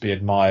something to be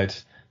admired,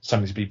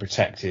 something to be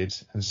protected,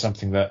 and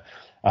something that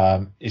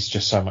is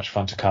just so much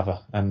fun to cover.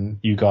 And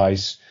you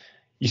guys,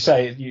 you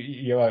say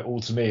you owe it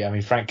all to me. I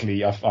mean,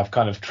 frankly, I've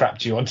kind of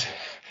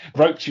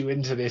roped you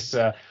into this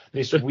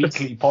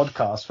weekly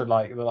podcast for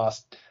like the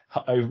last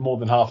over more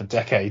than half a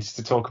decade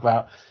to talk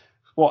about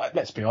well,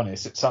 let's be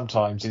honest, it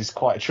sometimes is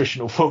quite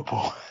attritional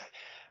football.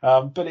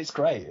 But it's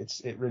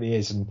great. It really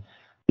is. And,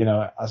 you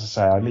know, as I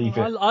say, I leave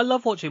it. I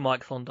love watching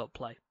Mike Thondop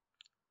play.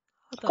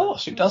 Of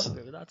course, who doesn't? I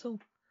don't agree with that at all.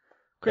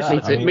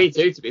 Chris, me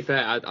too, to be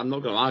fair. I'm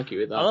not going to argue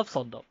with that. I love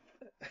Thondop.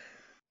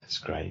 It's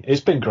great.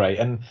 It's been great.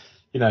 And,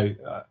 you know,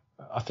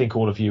 I think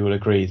all of you will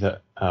agree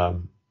that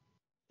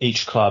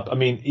each club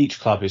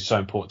is so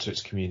important to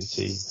its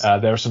community.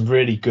 There are some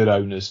really good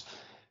owners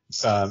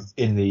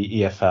in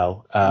the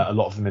EFL, a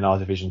lot of them in our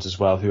divisions as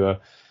well, who are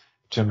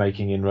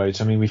making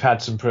inroads. I mean, we've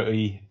had some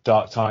pretty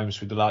dark times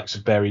with the likes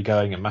of Bury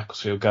going and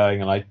Macclesfield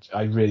going, and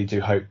I really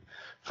do hope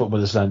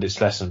football has learned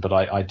its lesson, but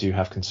I do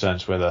have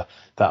concerns whether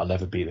that'll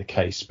ever be the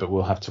case. But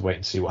we'll have to wait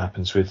and see what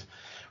happens with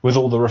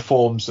all the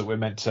reforms that we're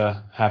meant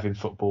to have in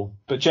football.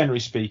 But generally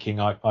speaking,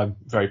 I'm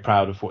very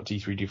proud of what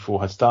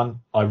D3D4 has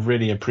done. I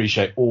really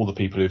appreciate all the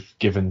people who've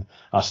given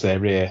us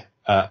their ear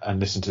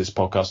and listened to this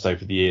podcast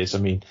over the years. I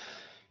mean,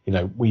 you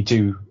know, we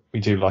do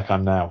like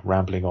I'm now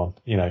rambling on.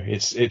 You know,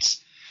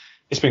 it's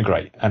been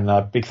great, and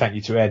a big thank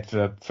you to Ed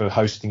for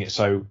hosting it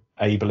so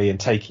ably and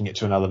taking it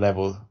to another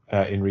level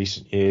in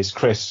recent years.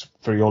 Chris,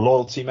 for your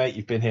loyalty, mate,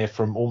 you've been here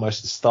from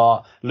almost the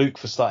start. Luke,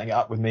 for starting it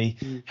up with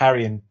me.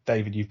 Harry and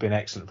David, you've been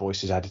excellent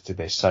voices added to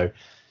this. So,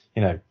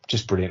 you know,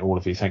 just brilliant, all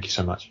of you. Thank you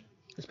so much.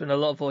 There's been a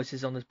lot of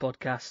voices on this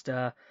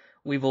podcast.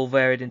 We've all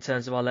varied in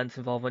terms of our length of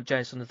involvement.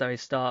 James from the very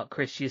start.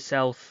 Chris,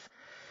 yourself,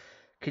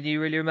 can you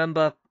really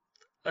remember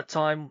a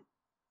time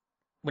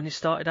when you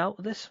started out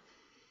with this?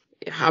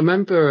 I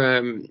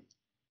remember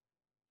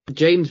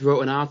James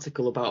wrote an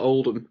article about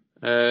Oldham,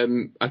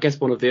 I guess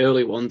one of the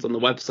early ones on the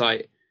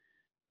website,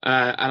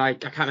 and I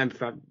can't remember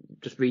if I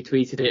just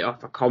retweeted it or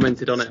if I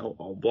commented on it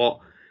or what,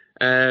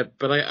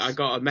 but I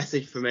got a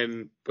message from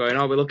him going,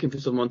 we're looking for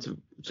someone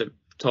to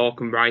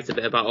talk and write a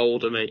bit about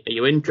Oldham, are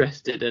you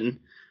interested? And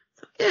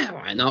yeah,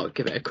 why not,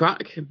 give it a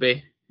crack, it'd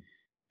be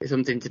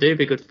something to do, it'd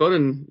be good fun.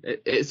 And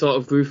it sort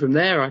of grew from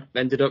there. I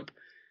ended up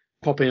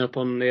popping up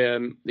on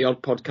the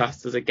odd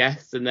podcast as a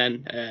guest, and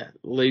then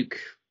Luke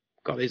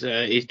got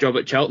his job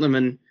at Cheltenham,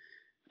 and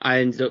I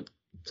ended up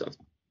sort of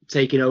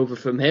taking over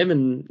from him,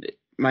 and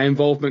my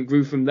involvement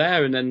grew from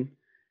there. And then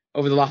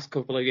over the last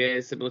couple of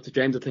years, similar to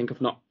James, I think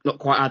I've not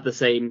quite had the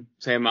same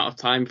amount of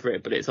time for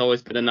it, but it's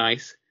always been a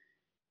nice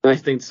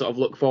thing to sort of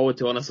look forward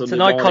to on a Sunday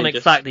morning. It's an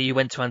iconic fact that you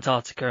went to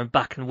Antarctica and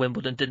back in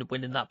Wimbledon didn't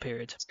win in that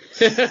period.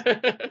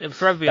 It would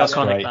forever be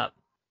iconic, great. That.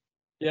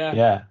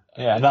 Yeah.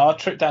 And our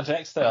trip down to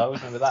Exeter, I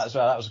always remember that as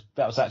well.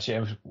 That was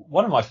actually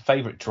one of my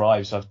favourite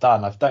drives I've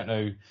done. I don't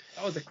know.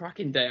 That was a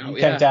cracking day out. You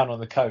came down on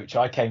the coach.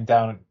 I came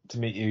down to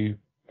meet you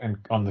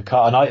on the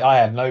car, and I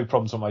had no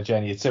problems on my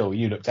journey at all.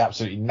 You looked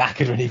absolutely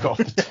knackered when you got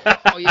off the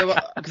top. Oh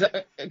yeah,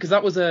 because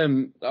that was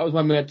when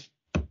we had.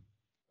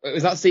 It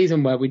was that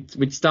season where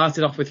we'd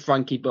started off with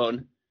Frankie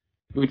Bunn.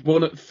 We'd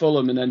won at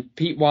Fulham, and then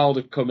Pete Wild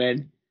had come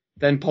in,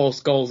 then Paul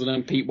Scholes, and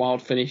then Pete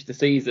Wild finished the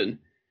season.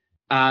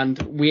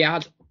 And we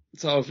had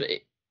sort of,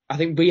 I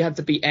think we had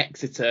to beat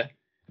Exeter,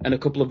 and a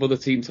couple of other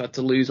teams had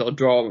to lose or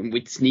draw, and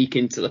we'd sneak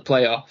into the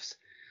playoffs.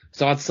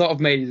 So I'd sort of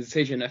made a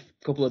decision a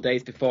couple of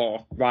days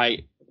before,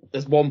 right,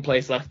 there's one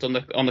place left on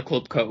the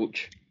club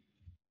coach.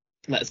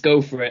 Let's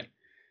go for it.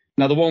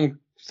 Now, the one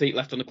seat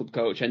left on the club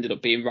coach ended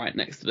up being right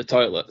next to the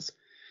toilets.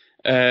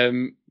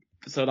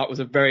 So that was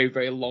a very,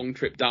 very long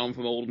trip down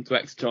from Oldham to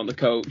Exeter on the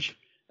coach.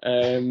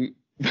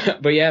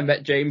 But yeah,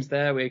 met James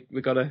there. We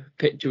got a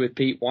picture with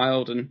Pete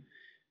Wild, and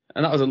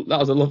that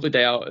was a lovely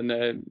day out.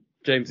 And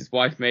James's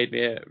wife made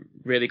me a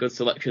really good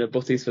selection of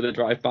butties for the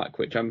drive back,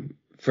 which I'm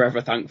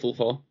forever thankful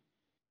for.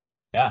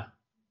 Yeah,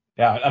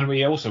 and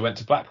we also went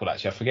to Blackpool.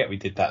 Actually, I forget we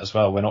did that as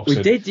well when Oxford.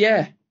 We did,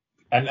 yeah.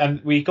 And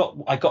I got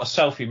a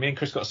selfie. Me and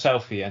Chris got a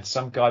selfie, and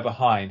some guy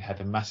behind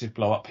had a massive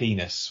blow up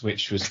penis,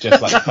 which was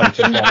just like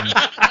photobombed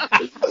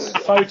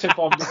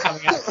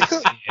coming out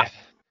this year.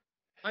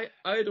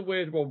 I had a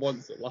weird one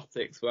once at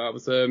Latics where I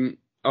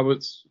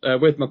was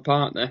with my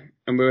partner,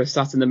 and we were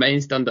sat in the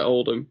main stand at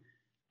Oldham,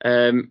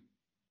 and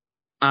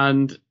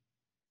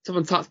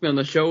someone taps me on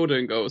the shoulder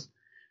and goes,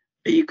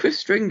 "Are you Chris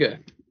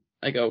Stringer?"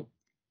 I go,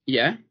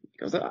 "Yeah." He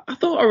goes, "I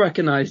thought I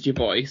recognised your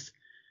voice."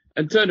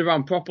 And turned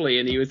around properly,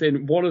 and he was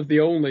in one of the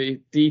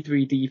only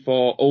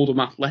D3D4 Oldham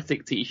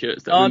Athletic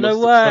t-shirts. Oh, no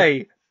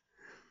way!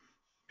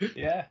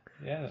 Yeah,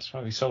 that's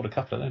right. We sold a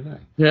couple of them,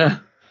 didn't we? Yeah.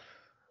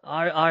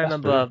 I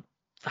remember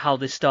how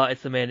this started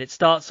for me, and it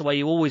starts the way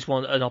you always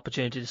want an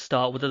opportunity to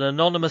start, with an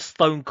anonymous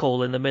phone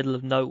call in the middle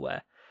of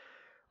nowhere.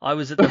 I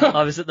was at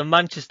the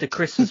Manchester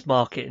Christmas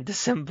market in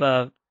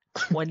December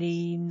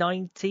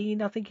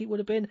 2019, I think it would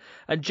have been,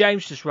 and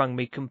James just rang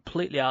me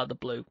completely out of the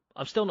blue.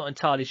 I'm still not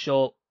entirely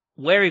sure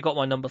where he got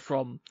my number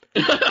from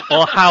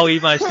or how he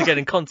managed to get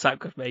in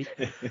contact with me.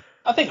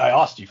 I think I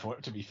asked you for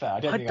it, to be fair. I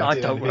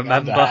don't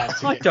remember.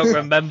 I don't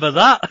remember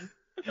that.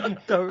 I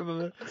don't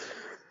remember.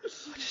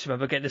 I just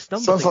remember getting this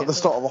number. Sounds like the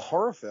start of a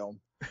horror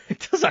film.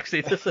 It does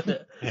actually, doesn't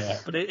it? Yeah.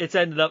 But it's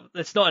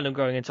not ended up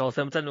going into a horror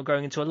film. It's ended up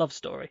going into a love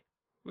story,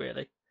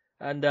 really.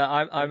 And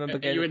I remember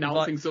getting. Are you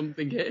announcing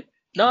something here?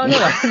 No,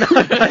 nothing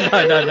like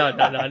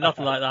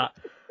that.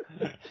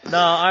 No,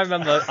 I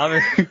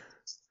remember.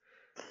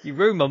 You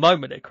ruined my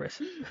moment there, Chris.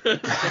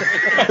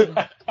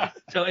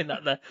 Joining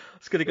that there. I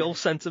was going to get all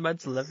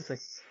sentimental and everything.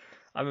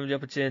 I remember the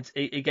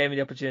opportunity. He gave me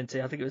the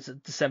opportunity. I think it was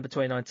December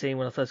 2019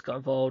 when I first got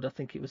involved. I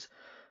think it was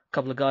a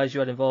couple of guys you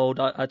had involved.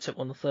 I took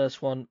one the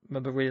first one.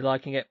 Remember really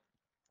liking it.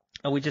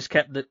 And we just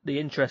kept the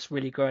interest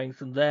really growing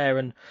from there.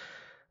 And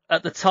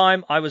at the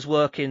time, I was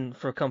working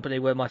for a company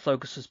where my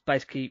focus was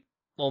basically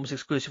almost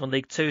exclusive on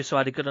League Two, so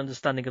I had a good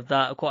understanding of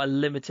that, quite a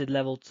limited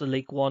level to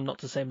League One, not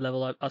the same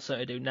level I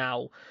certainly do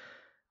now.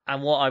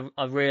 And what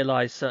I've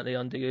realised, certainly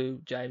under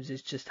you, James,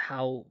 is just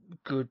how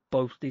good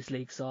both these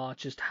leagues are,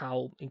 just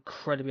how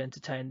incredibly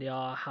entertaining they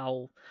are,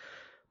 how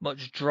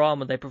much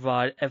drama they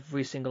provide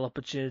every single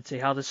opportunity,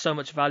 how there's so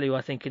much value,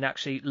 I think, in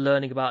actually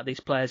learning about these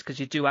players, because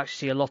you do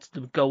actually see a lot of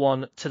them go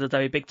on to the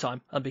very big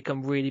time and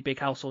become really big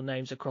household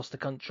names across the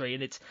country.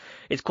 And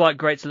it's quite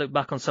great to look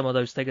back on some of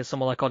those figures,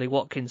 someone like Ollie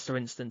Watkins, for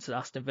instance, at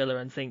Aston Villa,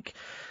 and think,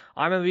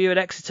 I remember you at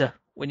Exeter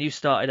when you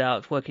started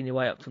out, working your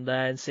way up from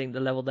there and seeing the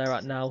level they're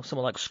at now.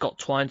 Someone like Scott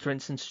Twine, for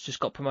instance, just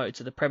got promoted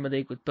to the Premier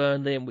League with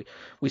Burnley, and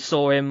we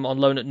saw him on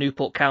loan at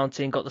Newport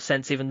County and got the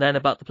sense even then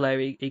about the player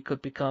he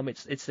could become.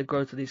 It's the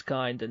growth of this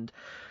kind, and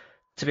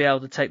to be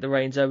able to take the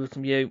reins over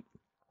from you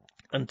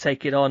and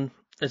take it on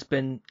has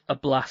been a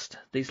blast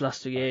these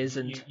last 2 years.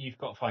 And you've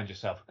got to find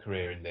yourself a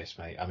career in this,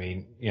 mate. I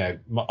mean,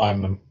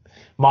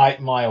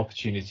 my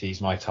opportunities,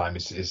 my time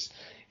is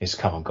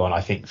come and gone. I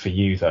think for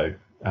you though,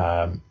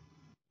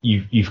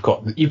 you've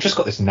just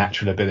got this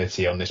natural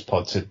ability on this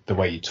pod to the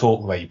way you talk,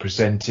 the way you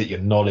present it. Your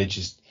knowledge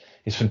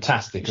is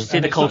fantastic. You see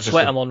the cold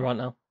sweat I'm on right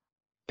now.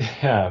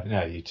 Yeah,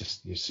 no,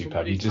 you're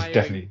superb. You just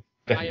definitely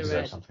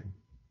deserve something.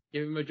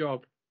 Give him a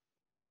job.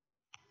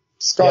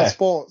 Sky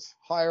Sports,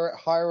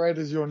 higher ed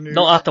is your new.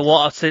 Not after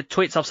what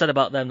tweets I've said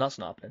about them. That's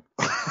not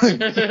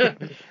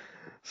happening.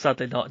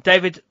 Sadly not.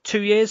 David,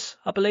 2 years,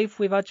 I believe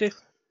we've had you.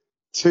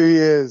 2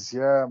 years,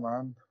 yeah,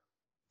 man.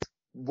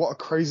 What a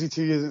crazy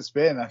 2 years it's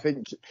been. I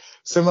think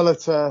similar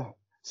to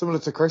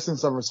Chris in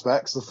some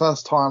respects. The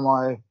first time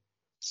I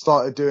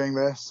started doing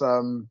this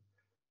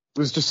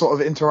was just sort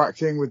of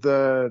interacting with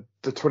the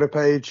Twitter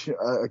page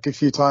a good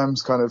few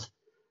times, kind of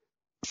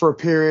for a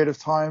period of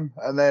time,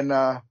 and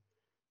then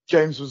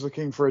James was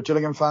looking for a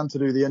Gillingham fan to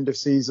do the end of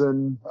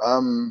season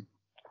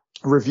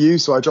review,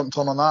 so I jumped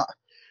on that,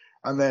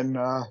 and then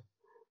a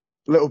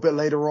little bit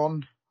later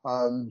on,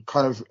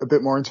 kind of a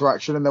bit more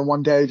interaction, and then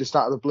one day, just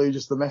out of the blue,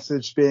 just the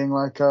message being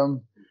like,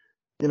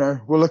 we're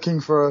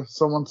looking for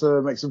someone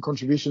to make some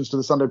contributions to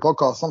the Sunday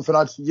podcast. Something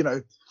I'd,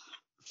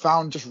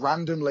 found just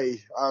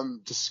randomly,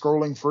 just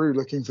scrolling through,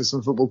 looking for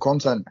some football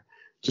content,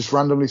 just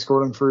randomly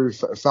scrolling through,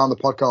 found the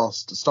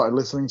podcast, started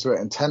listening to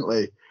it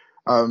intently.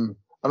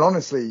 And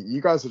honestly,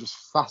 you guys are just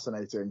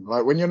fascinating.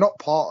 Like when you're not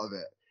part of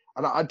it,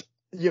 and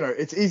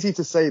it's easy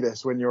to say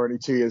this when you're only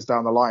 2 years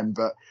down the line,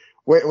 but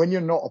when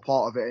you're not a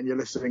part of it and you're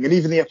listening, and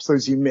even the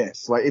episodes you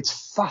miss, like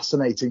it's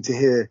fascinating to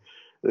hear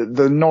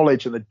the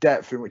knowledge and the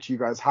depth in which you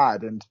guys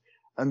had,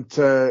 and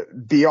to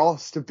be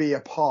asked to be a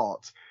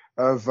part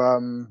of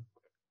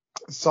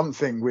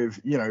something with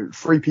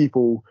three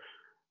people,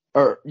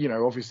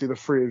 obviously the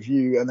three of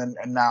you, and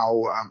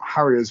now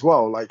Harry as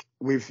well, like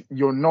with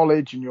your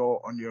knowledge and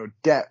your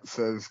depth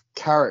of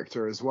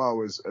character as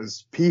well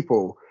as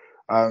people,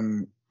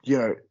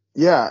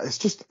 it's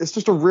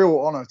just a real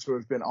honor to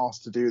have been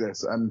asked to do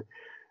this. And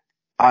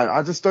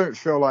I just don't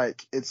feel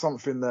like it's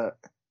something that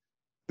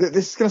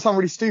this is going to sound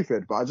really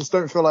stupid, but I just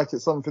don't feel like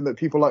it's something that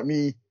people like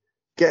me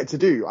get to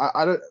do.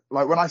 I don't,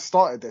 like, when I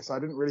started this, I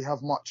didn't really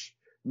have much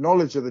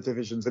knowledge of the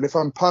divisions. And if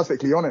I'm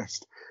perfectly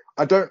honest,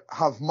 I don't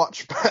have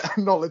much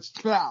better knowledge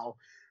now,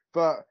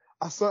 but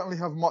I certainly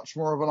have much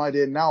more of an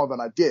idea now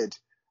than I did.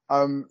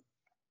 And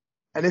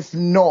if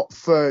not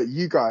for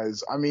you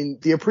guys, I mean,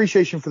 the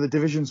appreciation for the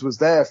divisions was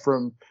there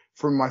from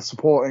my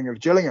supporting of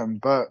Gillingham,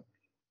 but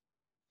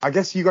I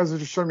guess you guys have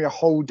just shown me a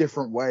whole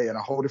different way and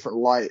a whole different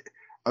light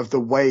of the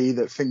way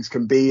that things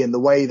can be, and the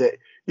way that,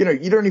 you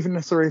don't even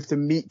necessarily have to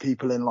meet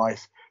people in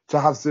life to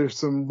have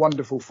some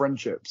wonderful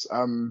friendships.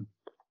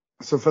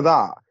 So for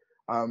that,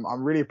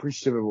 I'm really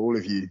appreciative of all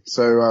of you.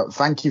 So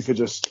thank you for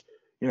just,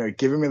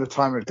 giving me the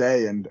time of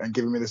day and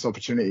giving me this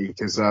opportunity,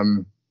 because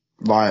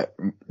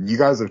you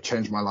guys have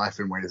changed my life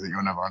in ways that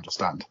you'll never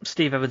understand.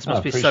 Steve Evans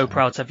must be so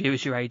proud to have you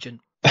as your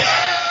agent.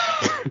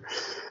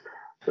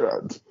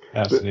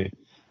 Absolutely.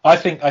 I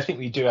think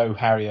we do owe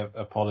Harry an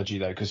apology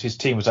though, because his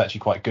team was actually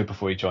quite good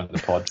before he joined the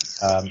pod.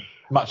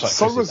 Much like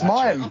so Chris's, was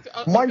mine.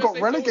 actually. Mine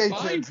got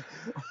relegated.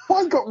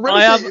 Mine got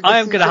relegated. I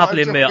am going to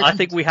happily admit, I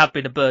think we have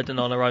been a burden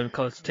on our own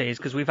teams,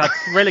 because we've had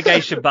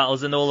relegation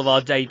battles in all of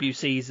our debut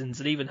seasons,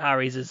 and even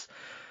Harry's has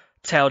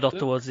tailed off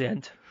towards the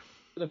end.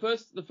 The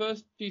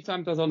first few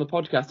times I was on the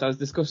podcast, I was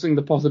discussing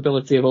the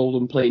possibility of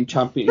Oldham playing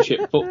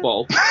Championship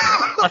football.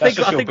 I think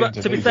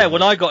to be fair,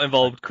 when I got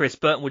involved, Chris,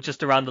 Burton were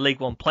just around the League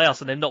One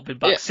playoffs, and they've not been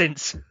back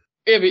since.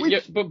 Yeah,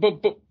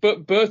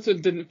 but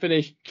Burton didn't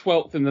finish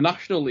 12th in the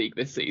National League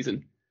this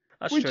season.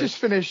 We just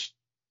finished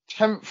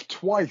 10th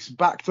twice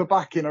back to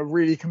back in a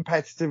really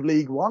competitive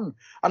League One.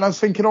 And I was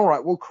thinking, all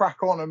right, we'll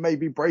crack on and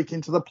maybe break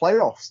into the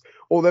playoffs.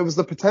 Or there was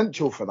the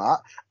potential for that.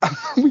 And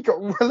then we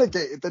got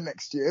relegated the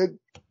next year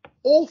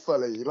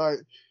awfully. Like,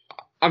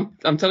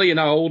 I'm telling you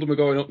now, Oldham are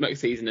going up next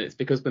season, and it's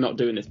because we're not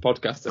doing this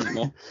podcast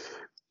anymore.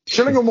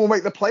 Shillingham will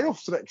make the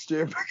playoffs next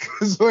year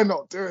because we're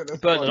not doing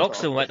it. Burton and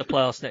Oxford will make the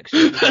playoffs next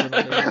year.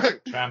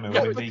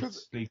 Tranmere will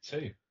League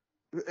Two.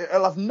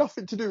 It'll have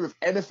nothing to do with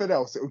anything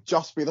else. It'll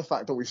just be the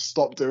fact that we've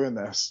stopped doing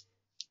this.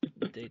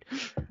 Indeed.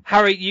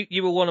 Harry,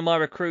 you were one of my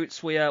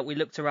recruits. We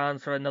looked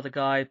around for another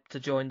guy to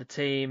join the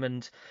team,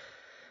 and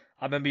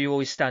I remember you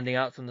always standing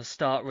out from the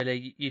start,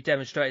 really. You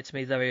demonstrated to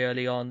me very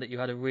early on that you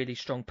had a really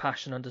strong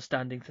passion,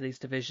 understanding for these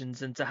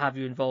divisions, and to have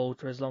you involved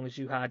for as long as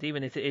you had,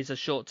 even if it is a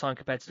short time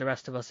compared to the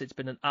rest of us, it's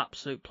been an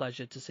absolute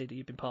pleasure to see that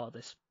you've been part of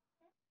this.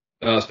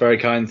 Oh, that's very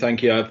kind.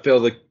 Thank you. I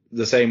feel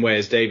the same way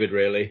as David,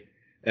 really.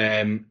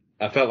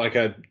 I felt like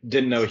I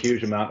didn't know a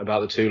huge amount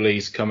about the two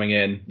leagues coming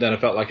in. Then I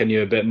felt like I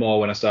knew a bit more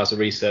when I started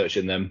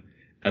researching them.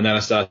 And then I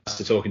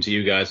started talking to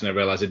you guys, and I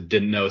realised I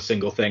didn't know a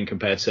single thing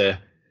compared to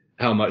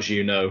how much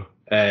you know.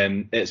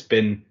 It's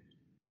been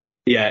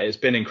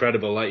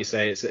incredible. Like you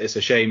say, it's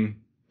a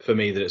shame for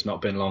me that it's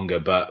not been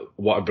longer, but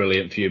what a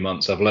brilliant few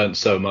months. I've learned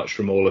so much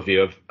from all of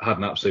you. I've had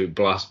an absolute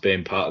blast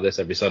being part of this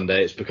every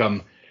Sunday. It's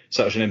become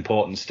such an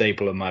important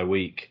staple of my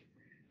week.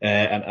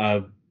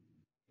 I've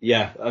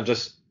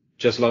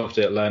just loved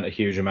it, learned a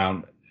huge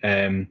amount,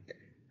 and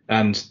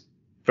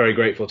very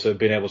grateful to have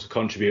been able to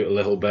contribute a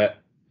little bit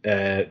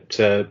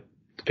to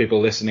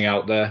people listening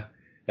out there.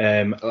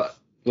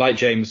 Like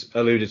James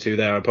alluded to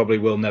there, I probably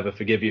will never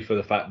forgive you for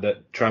the fact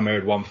that Tranmere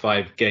had won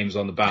 5 games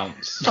on the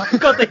bounce.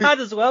 God, they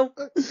had as well.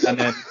 And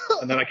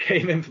then I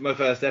came in for my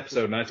first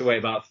episode, and I had to wait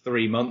about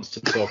 3 months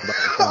to talk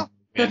about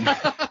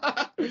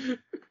it.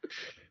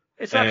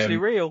 It's actually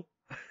real.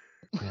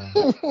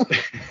 Yeah.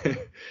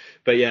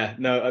 But yeah,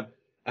 no,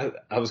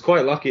 I was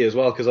quite lucky as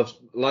well, because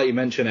like you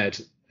mentioned, Ed,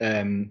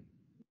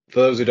 for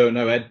those who don't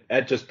know,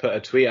 Ed just put a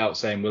tweet out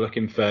saying we're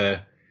looking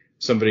for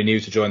somebody new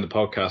to join the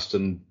podcast,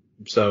 and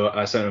so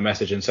I sent him a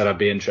message and said I'd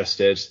be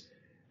interested.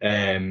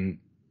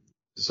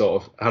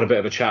 Sort of had a bit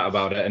of a chat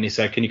about it, and he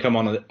said, "Can you come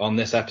on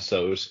this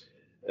episode?"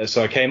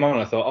 So I came on,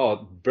 and I thought,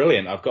 "Oh,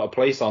 brilliant! I've got a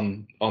place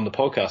on the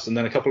podcast." And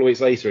then a couple of weeks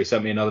later, he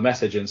sent me another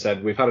message and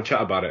said, "We've had a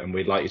chat about it, and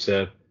we'd like you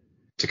to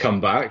come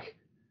back."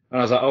 And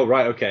I was like, "Oh,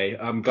 right, okay.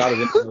 I'm glad I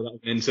didn't know that was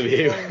an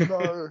interview." Oh,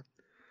 no.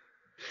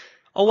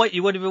 Oh wait,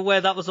 you weren't even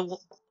aware that was a.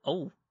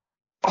 Oh.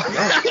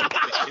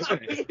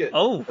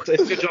 Oh. It's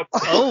a good job.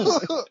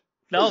 Oh.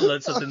 Now I've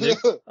learned something new.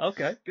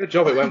 Okay. Good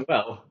job it went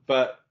well,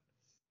 but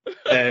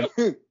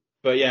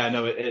yeah,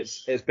 no,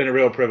 it's been a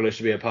real privilege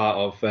to be a part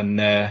of, and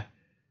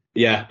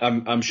yeah,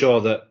 I'm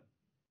sure that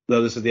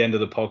though this is the end of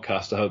the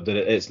podcast, I hope that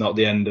it's not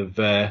the end of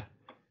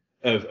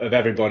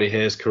everybody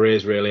here's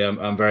careers. Really,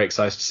 I'm very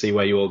excited to see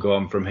where you all go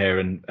on from here,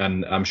 and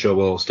I'm sure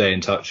we'll stay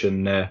in touch,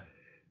 and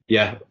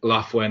yeah,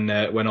 laugh when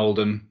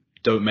Oldham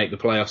don't make the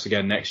playoffs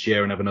again next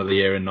year and have another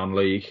year in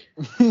non-league.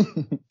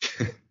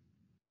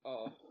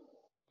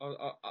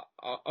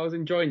 I was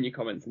enjoying your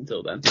comments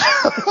until then.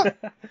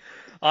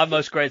 I'm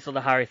most grateful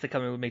to Harry for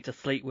coming with me to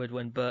Fleetwood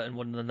when Burton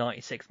won in the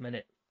 96th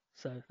minute.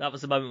 So that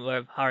was the moment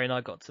where Harry and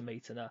I got to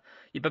meet, and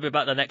you better be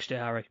back there next year,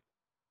 Harry.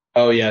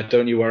 Oh yeah,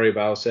 don't you worry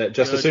about it.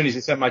 Just Good. As soon as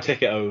you send my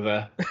ticket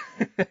over.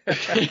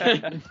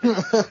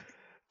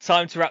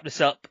 Time to wrap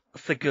this up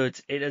for good.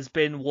 It has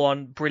been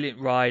one brilliant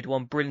ride,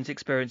 one brilliant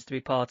experience to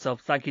be part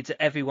of. Thank you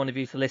to every one of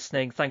you for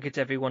listening. Thank you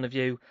to every one of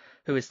you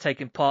who has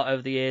taken part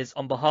over the years.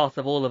 On behalf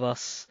of all of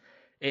us,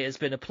 it has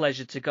been a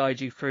pleasure to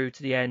guide you through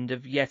to the end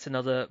of yet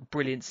another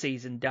brilliant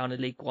season down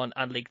in League One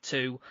and League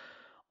Two.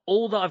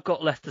 All that I've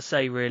got left to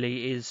say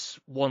really is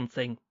one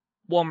thing,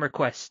 one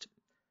request.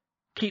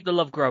 Keep the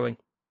love growing.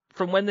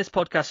 From when this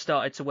podcast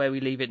started to where we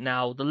leave it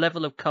now, the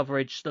level of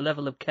coverage, the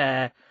level of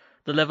care,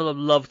 the level of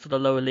love for the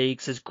lower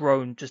leagues has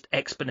grown just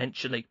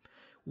exponentially.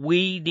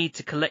 We need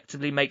to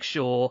collectively make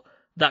sure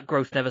that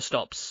growth never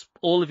stops.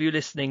 All of you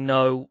listening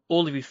know,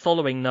 all of you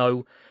following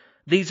know,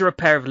 these are a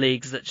pair of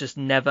leagues that just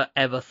never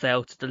ever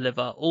fail to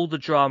deliver all the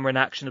drama and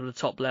action of the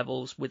top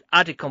levels with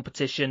added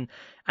competition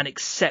and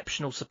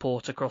exceptional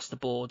support across the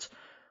board.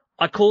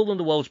 I call them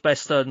the world's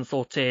best third and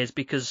fourth tiers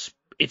because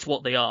it's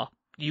what they are.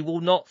 You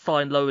will not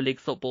find lower league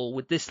football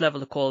with this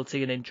level of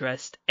quality and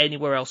interest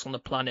anywhere else on the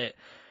planet.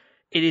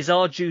 It is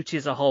our duty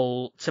as a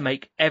whole to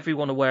make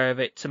everyone aware of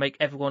it, to make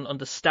everyone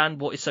understand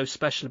what is so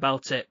special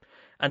about it,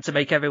 and to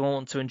make everyone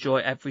want to enjoy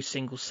every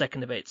single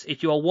second of it.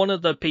 If you are one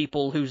of the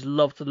people whose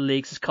love for the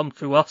leagues has come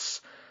through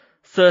us,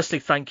 firstly,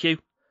 thank you.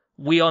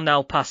 We are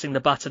now passing the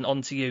baton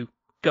on to you.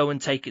 Go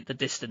and take it the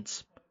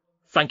distance.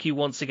 Thank you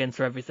once again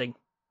for everything.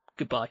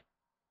 Goodbye.